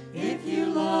 If you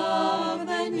love,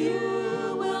 then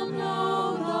you will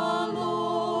know the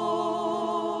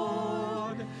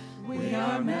Lord. We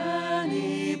are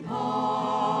many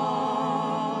parts,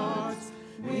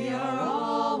 we are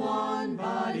all one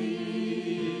body,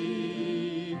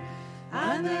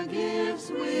 and the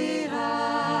gifts we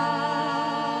have,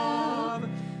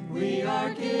 we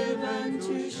are given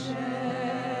to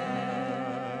share.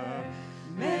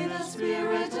 May the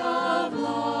Spirit of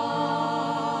love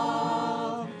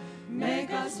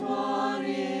make us one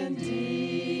indeed,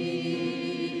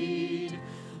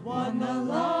 one the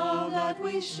love that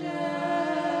we share,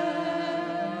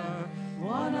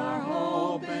 one our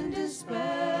hope and despair,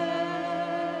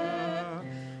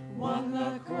 one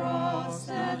the cross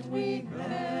that we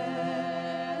bear.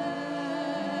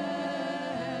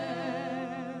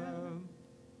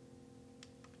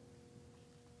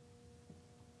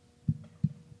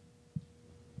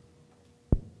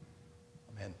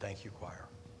 Amen. Thank you, choir.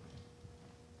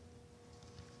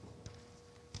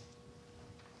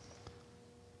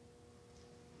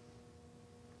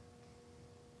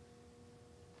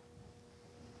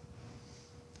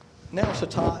 Now it's a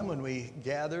time when we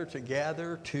gather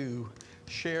together to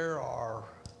share our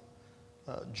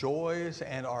joys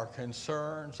and our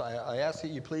concerns. I ask that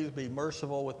you please be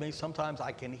merciful with me. Sometimes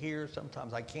I can hear,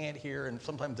 sometimes I can't hear, and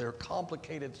sometimes there are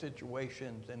complicated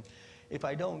situations. And if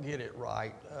I don't get it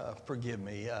right, forgive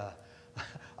me. I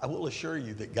will assure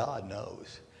you that God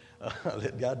knows,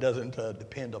 that God doesn't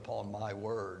depend upon my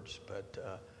words, but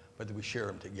that we share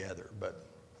them together. But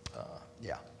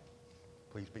yeah,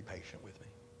 please be patient with me.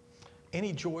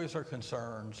 Any joys or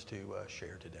concerns to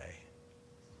share today?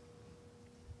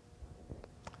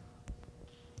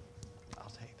 I'll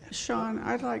take that. Sean,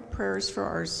 I'd like prayers for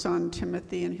our son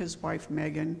Timothy and his wife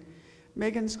Megan.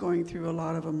 Megan's going through a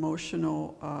lot of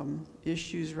emotional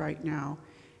issues right now,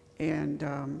 and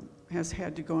has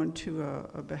had to go into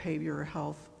a behavioral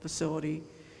health facility.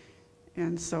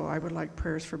 And so I would like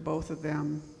prayers for both of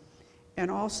them. And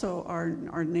also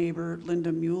our neighbor,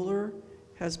 Linda Mueller,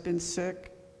 has been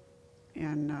sick,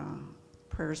 and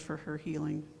prayers for her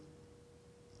healing.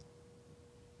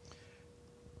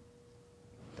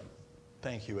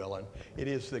 Thank you, Ellen. It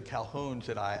is the Calhouns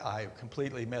that I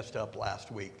completely messed up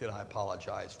last week that I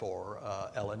apologize for,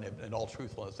 Ellen. In all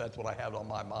truthfulness, that's what I had on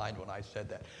my mind when I said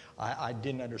that. I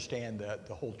didn't understand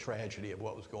the whole tragedy of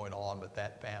what was going on with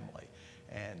that family.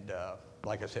 And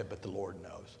like I said, but the Lord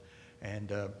knows.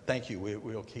 And thank you.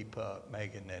 We'll keep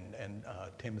Megan and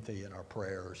Timothy in our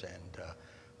prayers, and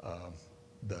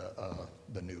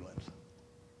the Newlands.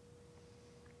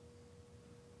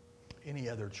 Any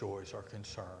other joys or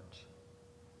concerns?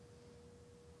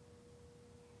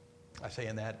 I say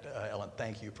in that, Ellen,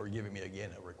 thank you for giving me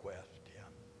again a request. Yeah.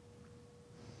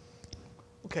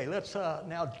 Okay, let's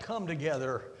now come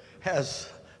together as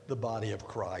the body of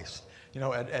Christ. You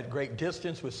know, at great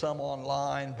distance with some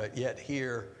online, but yet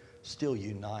here, still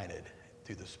united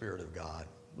through the Spirit of God.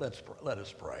 Let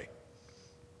us pray.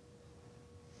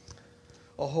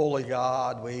 Oh, holy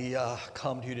God, we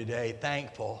come to you today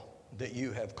thankful that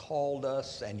you have called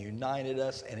us and united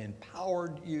us and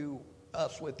empowered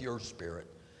us with your Spirit.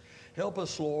 Help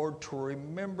us, Lord, to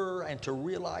remember and to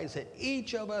realize that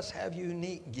each of us have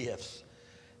unique gifts,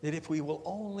 that if we will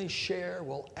only share,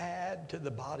 will add to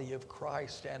the body of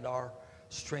Christ and our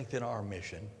strength in our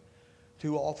mission.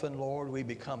 Too often, Lord, we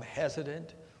become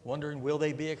hesitant, wondering, will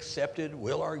they be accepted?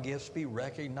 Will our gifts be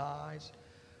recognized?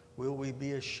 Will we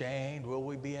be ashamed? Will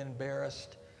we be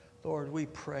embarrassed? Lord, we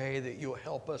pray that you'll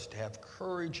help us to have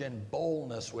courage and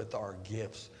boldness with our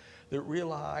gifts, that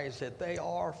realize that they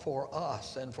are for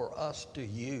us and for us to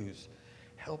use.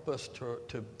 Help us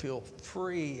to feel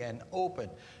free and open,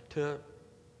 to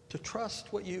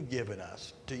trust what you've given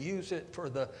us, to use it for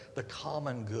the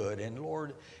common good. And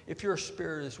Lord, if your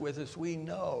Spirit is with us, we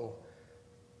know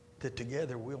that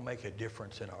together we'll make a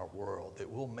difference in our world, that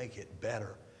we'll make it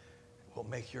better. We'll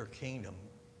make your kingdom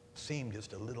seem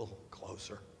just a little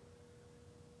closer.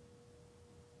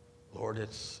 Lord,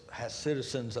 it's as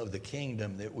citizens of the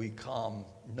kingdom that we come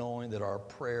knowing that our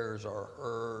prayers are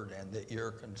heard and that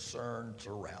your concern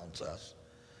surrounds us.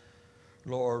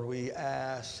 Lord, we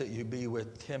ask that you be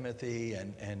with Timothy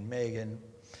and Megan.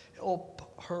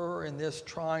 Help her in this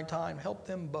trying time. Help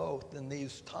them both in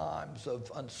these times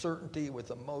of uncertainty with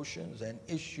emotions and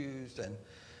issues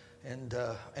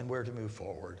and where to move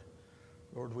forward.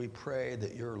 Lord, we pray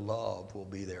that your love will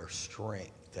be their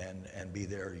strength and be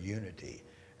their unity,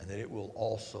 and that it will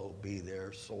also be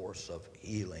their source of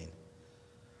healing.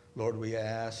 Lord, we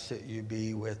ask that you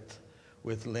be with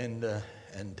Linda,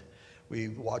 and we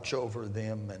watch over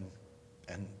them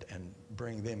and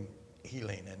bring them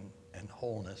healing and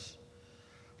wholeness.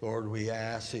 Lord, we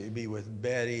ask that you be with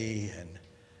Betty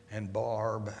and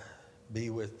Barb, be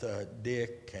with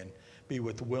Dick, and be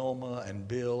with Wilma and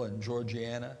Bill and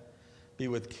Georgiana, be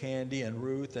with Candy and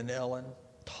Ruth and Ellen,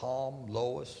 Tom,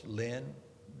 Lois, Lynn,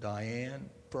 Diane,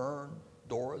 Fern,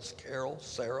 Doris, Carol,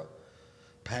 Sarah,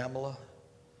 Pamela,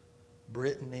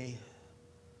 Brittany,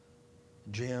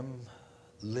 Jim,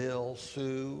 Lil,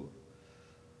 Sue,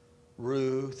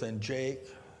 Ruth and Jake,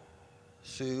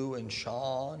 Sue and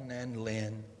Sean and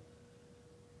Lynn,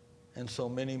 and so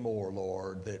many more,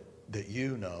 Lord, that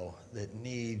you know that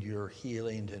need your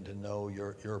healing and to know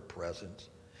your presence.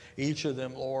 Each of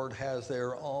them, Lord, has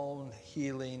their own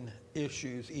healing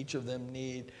issues. Each of them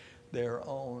need their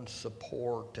own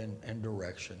support and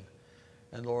direction.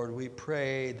 And Lord, we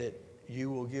pray that you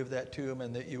will give that to them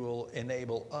and that you will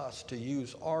enable us to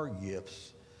use our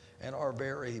gifts and our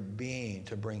very being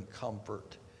to bring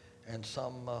comfort and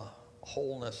some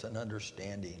wholeness and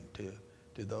understanding to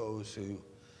those who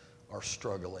are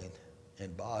struggling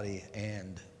in body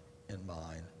and in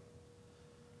mind.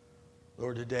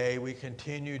 Lord, today we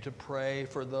continue to pray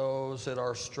for those that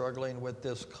are struggling with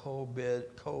this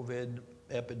COVID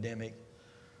epidemic.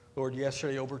 Lord,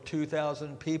 yesterday over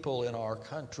 2,000 people in our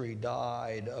country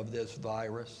died of this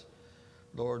virus.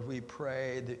 Lord, we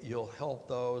pray that you'll help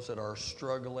those that are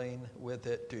struggling with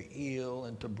it to heal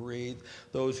and to breathe.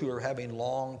 Those who are having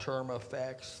long-term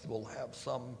effects will have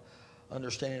some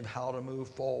understanding of how to move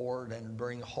forward and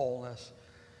bring wholeness.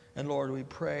 And Lord, we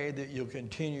pray that you'll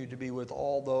continue to be with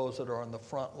all those that are on the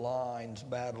front lines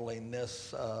battling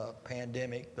this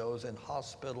pandemic, those in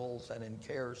hospitals and in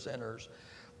care centers,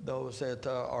 those that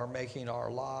are making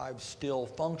our lives still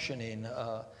functioning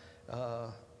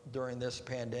during this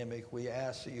pandemic. We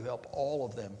ask that you help all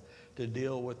of them to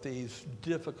deal with these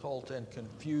difficult and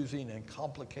confusing and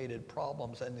complicated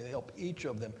problems, and to help each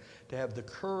of them to have the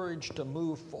courage to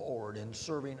move forward in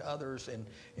serving others,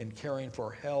 in caring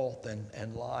for health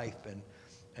and life,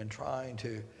 and trying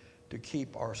to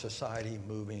keep our society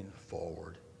moving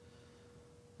forward.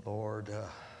 Lord,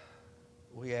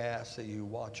 we ask that you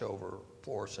watch over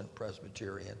Florissant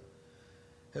Presbyterian.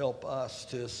 Help us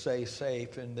to stay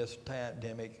safe in this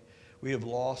pandemic. We have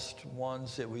lost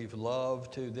ones that we've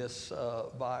loved to this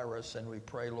virus, and we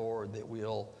pray, Lord, that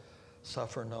we'll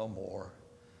suffer no more.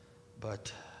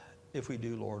 But if we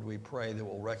do, Lord, we pray that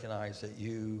we'll recognize that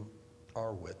you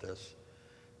are with us,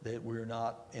 that we're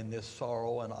not in this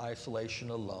sorrow and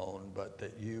isolation alone, but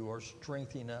that you are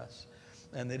strengthening us,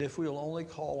 and that if we'll only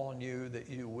call on you, that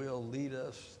you will lead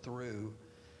us through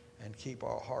and keep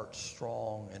our hearts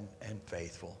strong and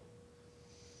faithful.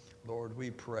 Lord, we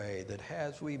pray that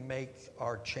as we make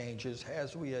our changes,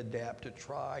 as we adapt to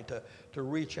try to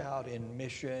reach out in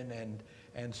mission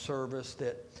and service,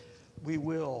 that we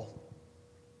will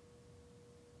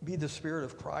be the Spirit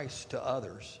of Christ to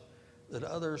others, that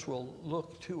others will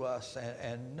look to us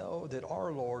and know that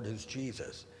our Lord is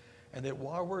Jesus, and that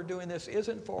while we're doing this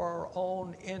isn't for our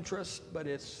own interest, but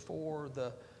it's for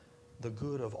the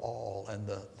good of all and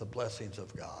the blessings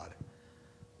of God.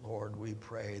 Lord, we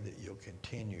pray that you'll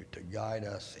continue to guide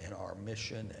us in our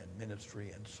mission and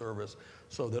ministry and service,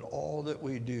 so that all that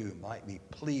we do might be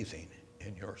pleasing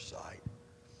in your sight.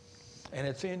 And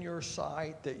it's in your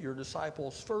sight that your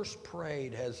disciples first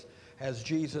prayed as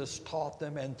Jesus taught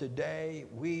them, and today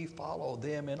we follow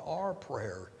them in our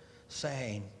prayer,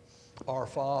 saying, Our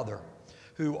Father,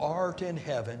 who art in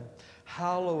heaven,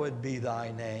 hallowed be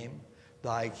thy name.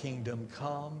 Thy kingdom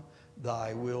come,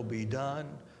 thy will be done,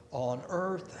 on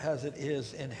earth as it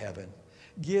is in heaven.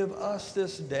 Give us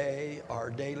this day our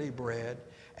daily bread,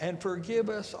 and forgive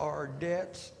us our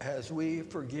debts as we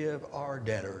forgive our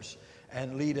debtors.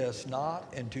 And lead us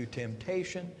not into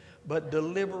temptation, but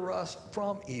deliver us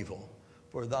from evil.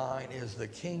 For thine is the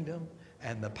kingdom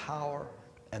and the power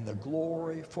and the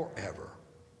glory forever.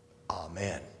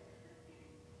 Amen.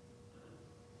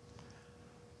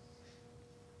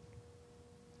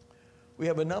 We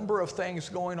have a number of things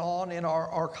going on in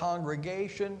our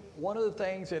congregation. One of the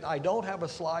things that I don't have a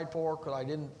slide for, because I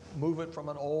didn't move it from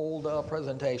an old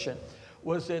presentation,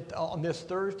 was that on this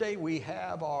Thursday we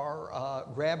have our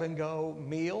grab-and-go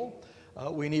meal.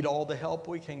 We need all the help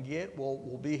we can get.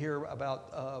 We'll be here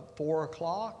about 4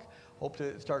 o'clock. Hope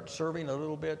to start serving a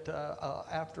little bit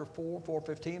after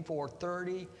 4:15,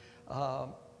 4:30.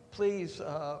 Please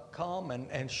come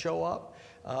and show up.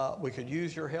 We could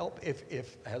use your help.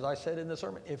 If, as I said in the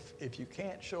sermon, if you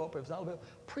can't show up, if it's not available,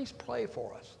 please pray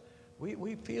for us.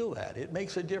 We feel that. It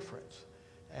makes a difference.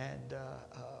 And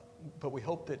but we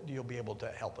hope that you'll be able to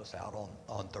help us out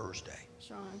on Thursday.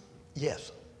 Sean?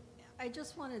 Yes. I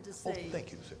just wanted to say,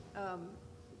 thank you, Sue.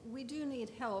 We do need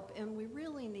help, and we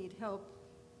really need help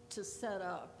to set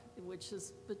up, which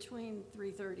is between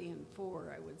 3:30 and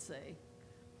 4, I would say.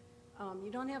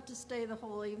 You don't have to stay the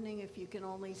whole evening. If you can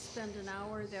only spend an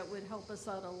hour, that would help us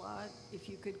out a lot. If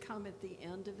you could come at the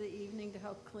end of the evening to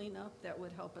help clean up, that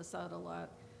would help us out a lot.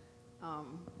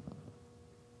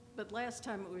 But last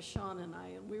time it was Sean and I,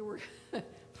 and we were,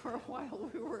 for a while,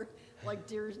 we were like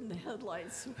deers in the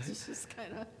headlights. It was just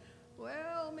kind of,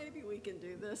 well, maybe we can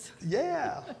do this.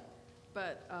 Yeah.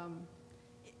 But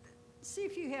see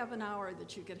if you have an hour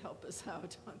that you could help us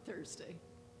out on Thursday.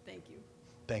 Thank you.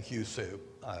 Thank you, Sue.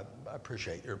 I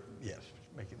appreciate your,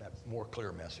 making that more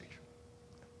clear message.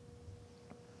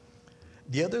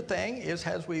 The other thing is,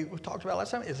 as we talked about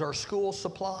last time, is our school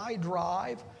supply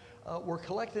drive. We're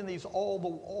collecting these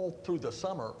all through the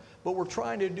summer, but we're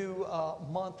trying to do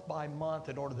month by month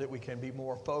in order that we can be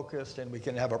more focused and we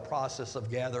can have a process of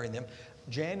gathering them.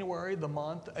 January, the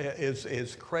month,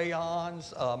 is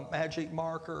crayons, magic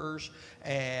markers,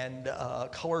 and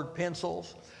colored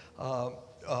pencils.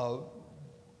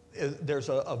 There's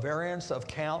a variance of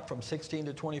count from 16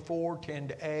 to 24, 10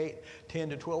 to 8, 10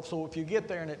 to 12. So if you get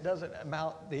there and it doesn't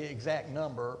amount the exact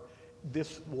number,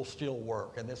 this will still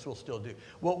work and this will still do.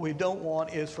 What we don't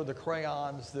want is for the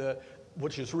crayons,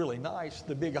 which is really nice,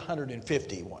 the big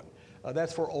 150 one.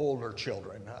 That's for older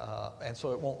children, and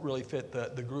so it won't really fit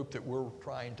the group that we're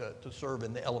trying to serve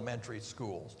in the elementary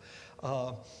schools.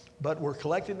 But we're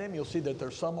collecting them. You'll see that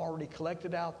there's some already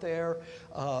collected out there.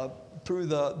 Through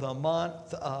the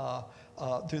months,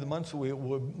 we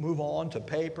would move on to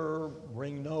paper,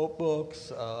 ring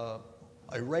notebooks,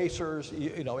 erasers.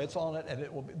 You know, it's on it, and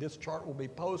this chart will be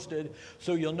posted,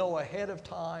 so you'll know ahead of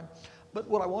time. But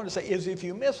what I want to say is if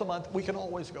you miss a month, we can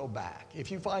always go back.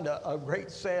 If you find a great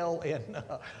sale in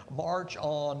March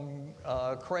on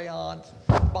crayons,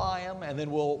 buy them, and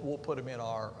then we'll put them in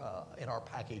our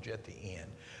package at the end.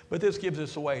 But this gives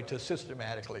us a way to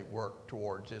systematically work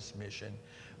towards this mission.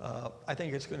 I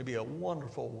think it's going to be a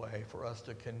wonderful way for us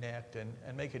to connect and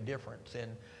make a difference in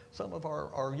some of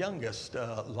our youngest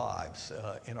lives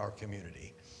in our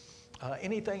community.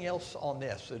 Anything else on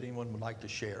this that anyone would like to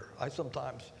share? I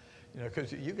sometimes,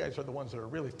 because you guys are the ones that are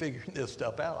really figuring this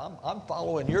stuff out. I'm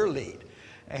following your lead,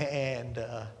 and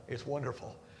it's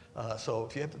wonderful. So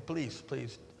if you have,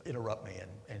 please interrupt me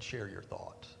and share your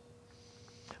thoughts.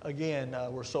 Again,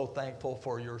 we're so thankful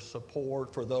for your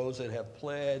support, for those that have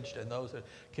pledged and those that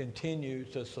continue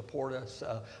to support us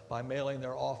by mailing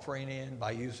their offering in,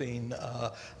 by using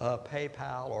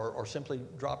PayPal or simply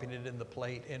dropping it in the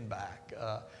plate in back.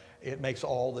 It makes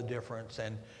all the difference,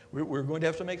 and we're going to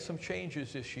have to make some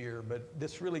changes this year, but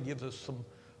this really gives us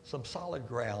some solid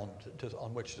ground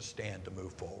on which to stand to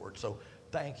move forward. So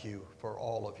thank you for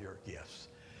all of your gifts,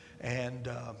 and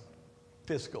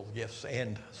physical gifts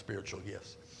and spiritual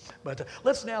gifts. But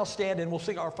let's now stand and we'll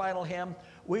sing our final hymn.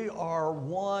 We are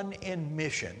one in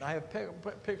mission. I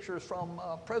have pictures from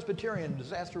Presbyterian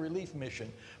Disaster Relief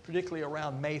Mission, particularly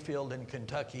around Mayfield in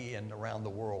Kentucky and around the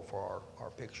world for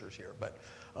our pictures here. But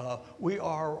we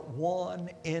are one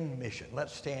in mission.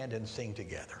 Let's stand and sing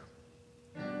together.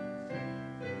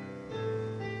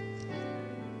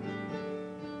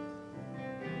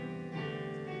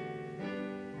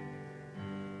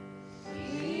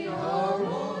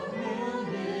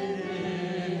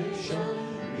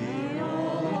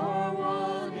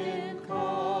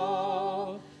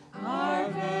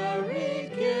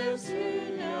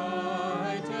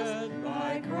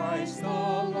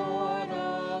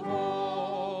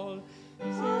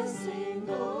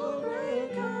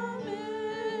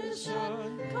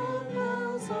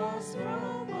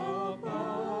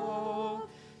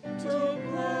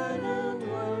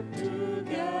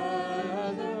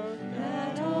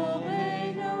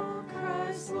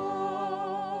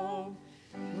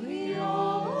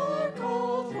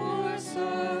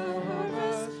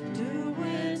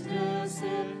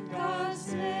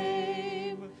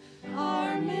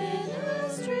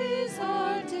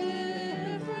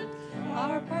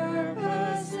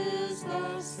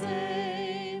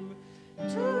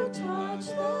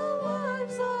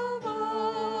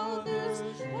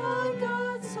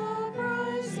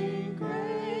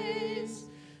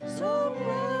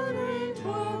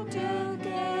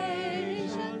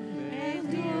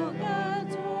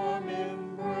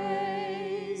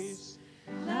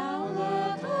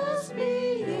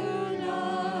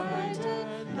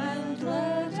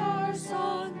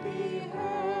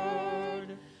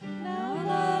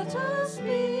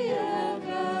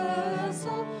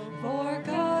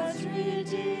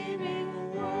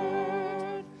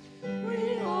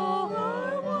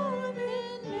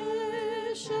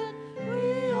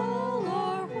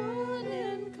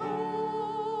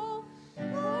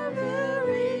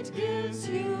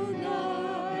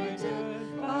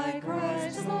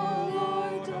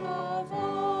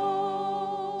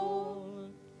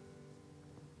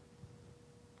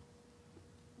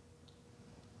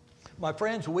 My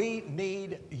friends, we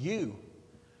need you.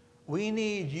 We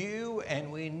need you,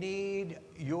 and we need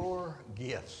your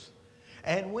gifts.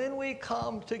 And when we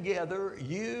come together,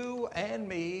 you and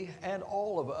me and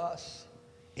all of us,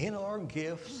 in our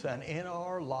gifts and in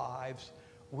our lives,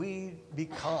 we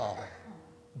become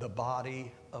the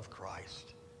body of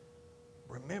Christ.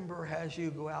 Remember as you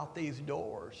go out these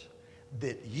doors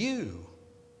that you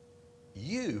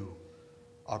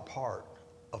are part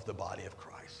of the body of Christ.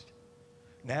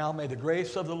 Now may the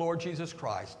grace of the Lord Jesus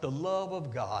Christ, the love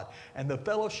of God, and the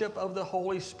fellowship of the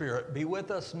Holy Spirit be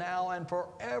with us now and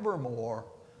forevermore.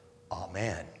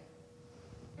 Amen.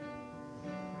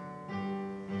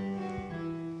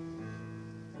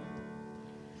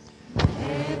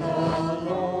 May the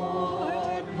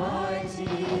Lord,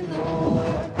 mighty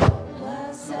Lord,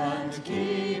 bless and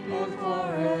keep you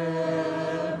forever.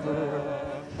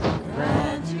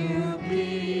 Grant you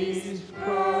peace,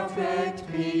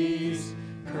 perfect peace,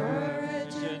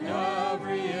 courage in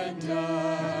every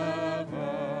endeavor.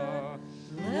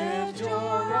 Lift your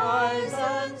eyes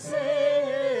and see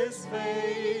his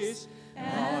face.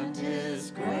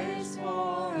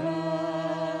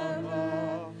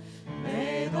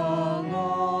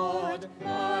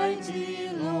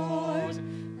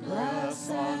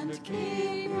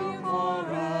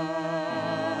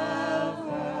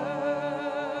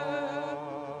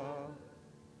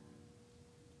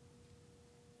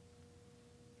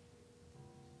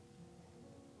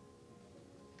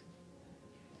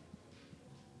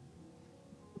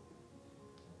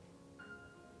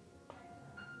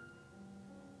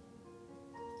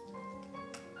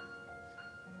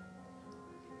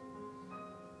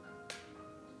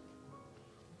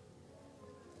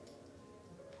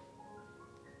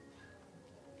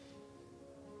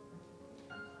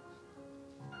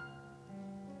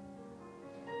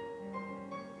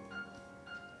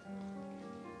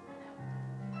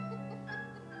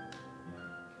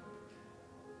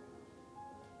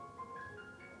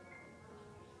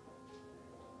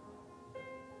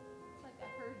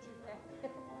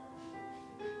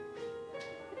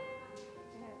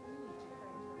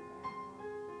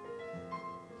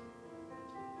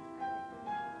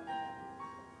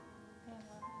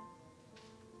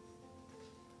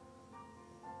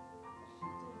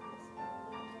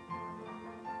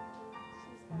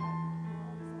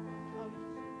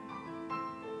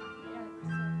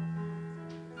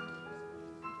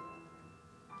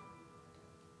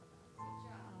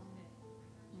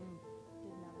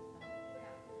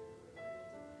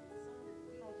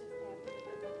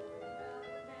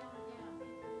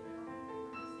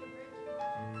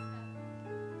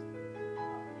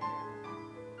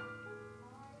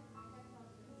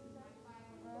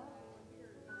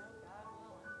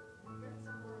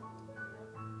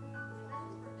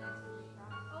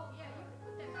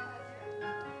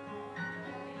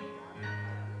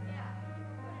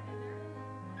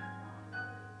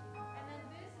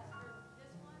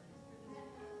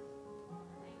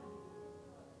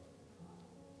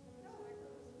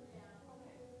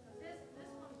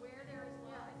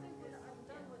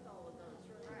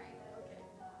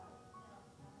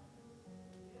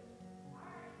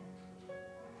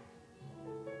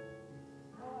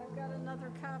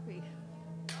 copy.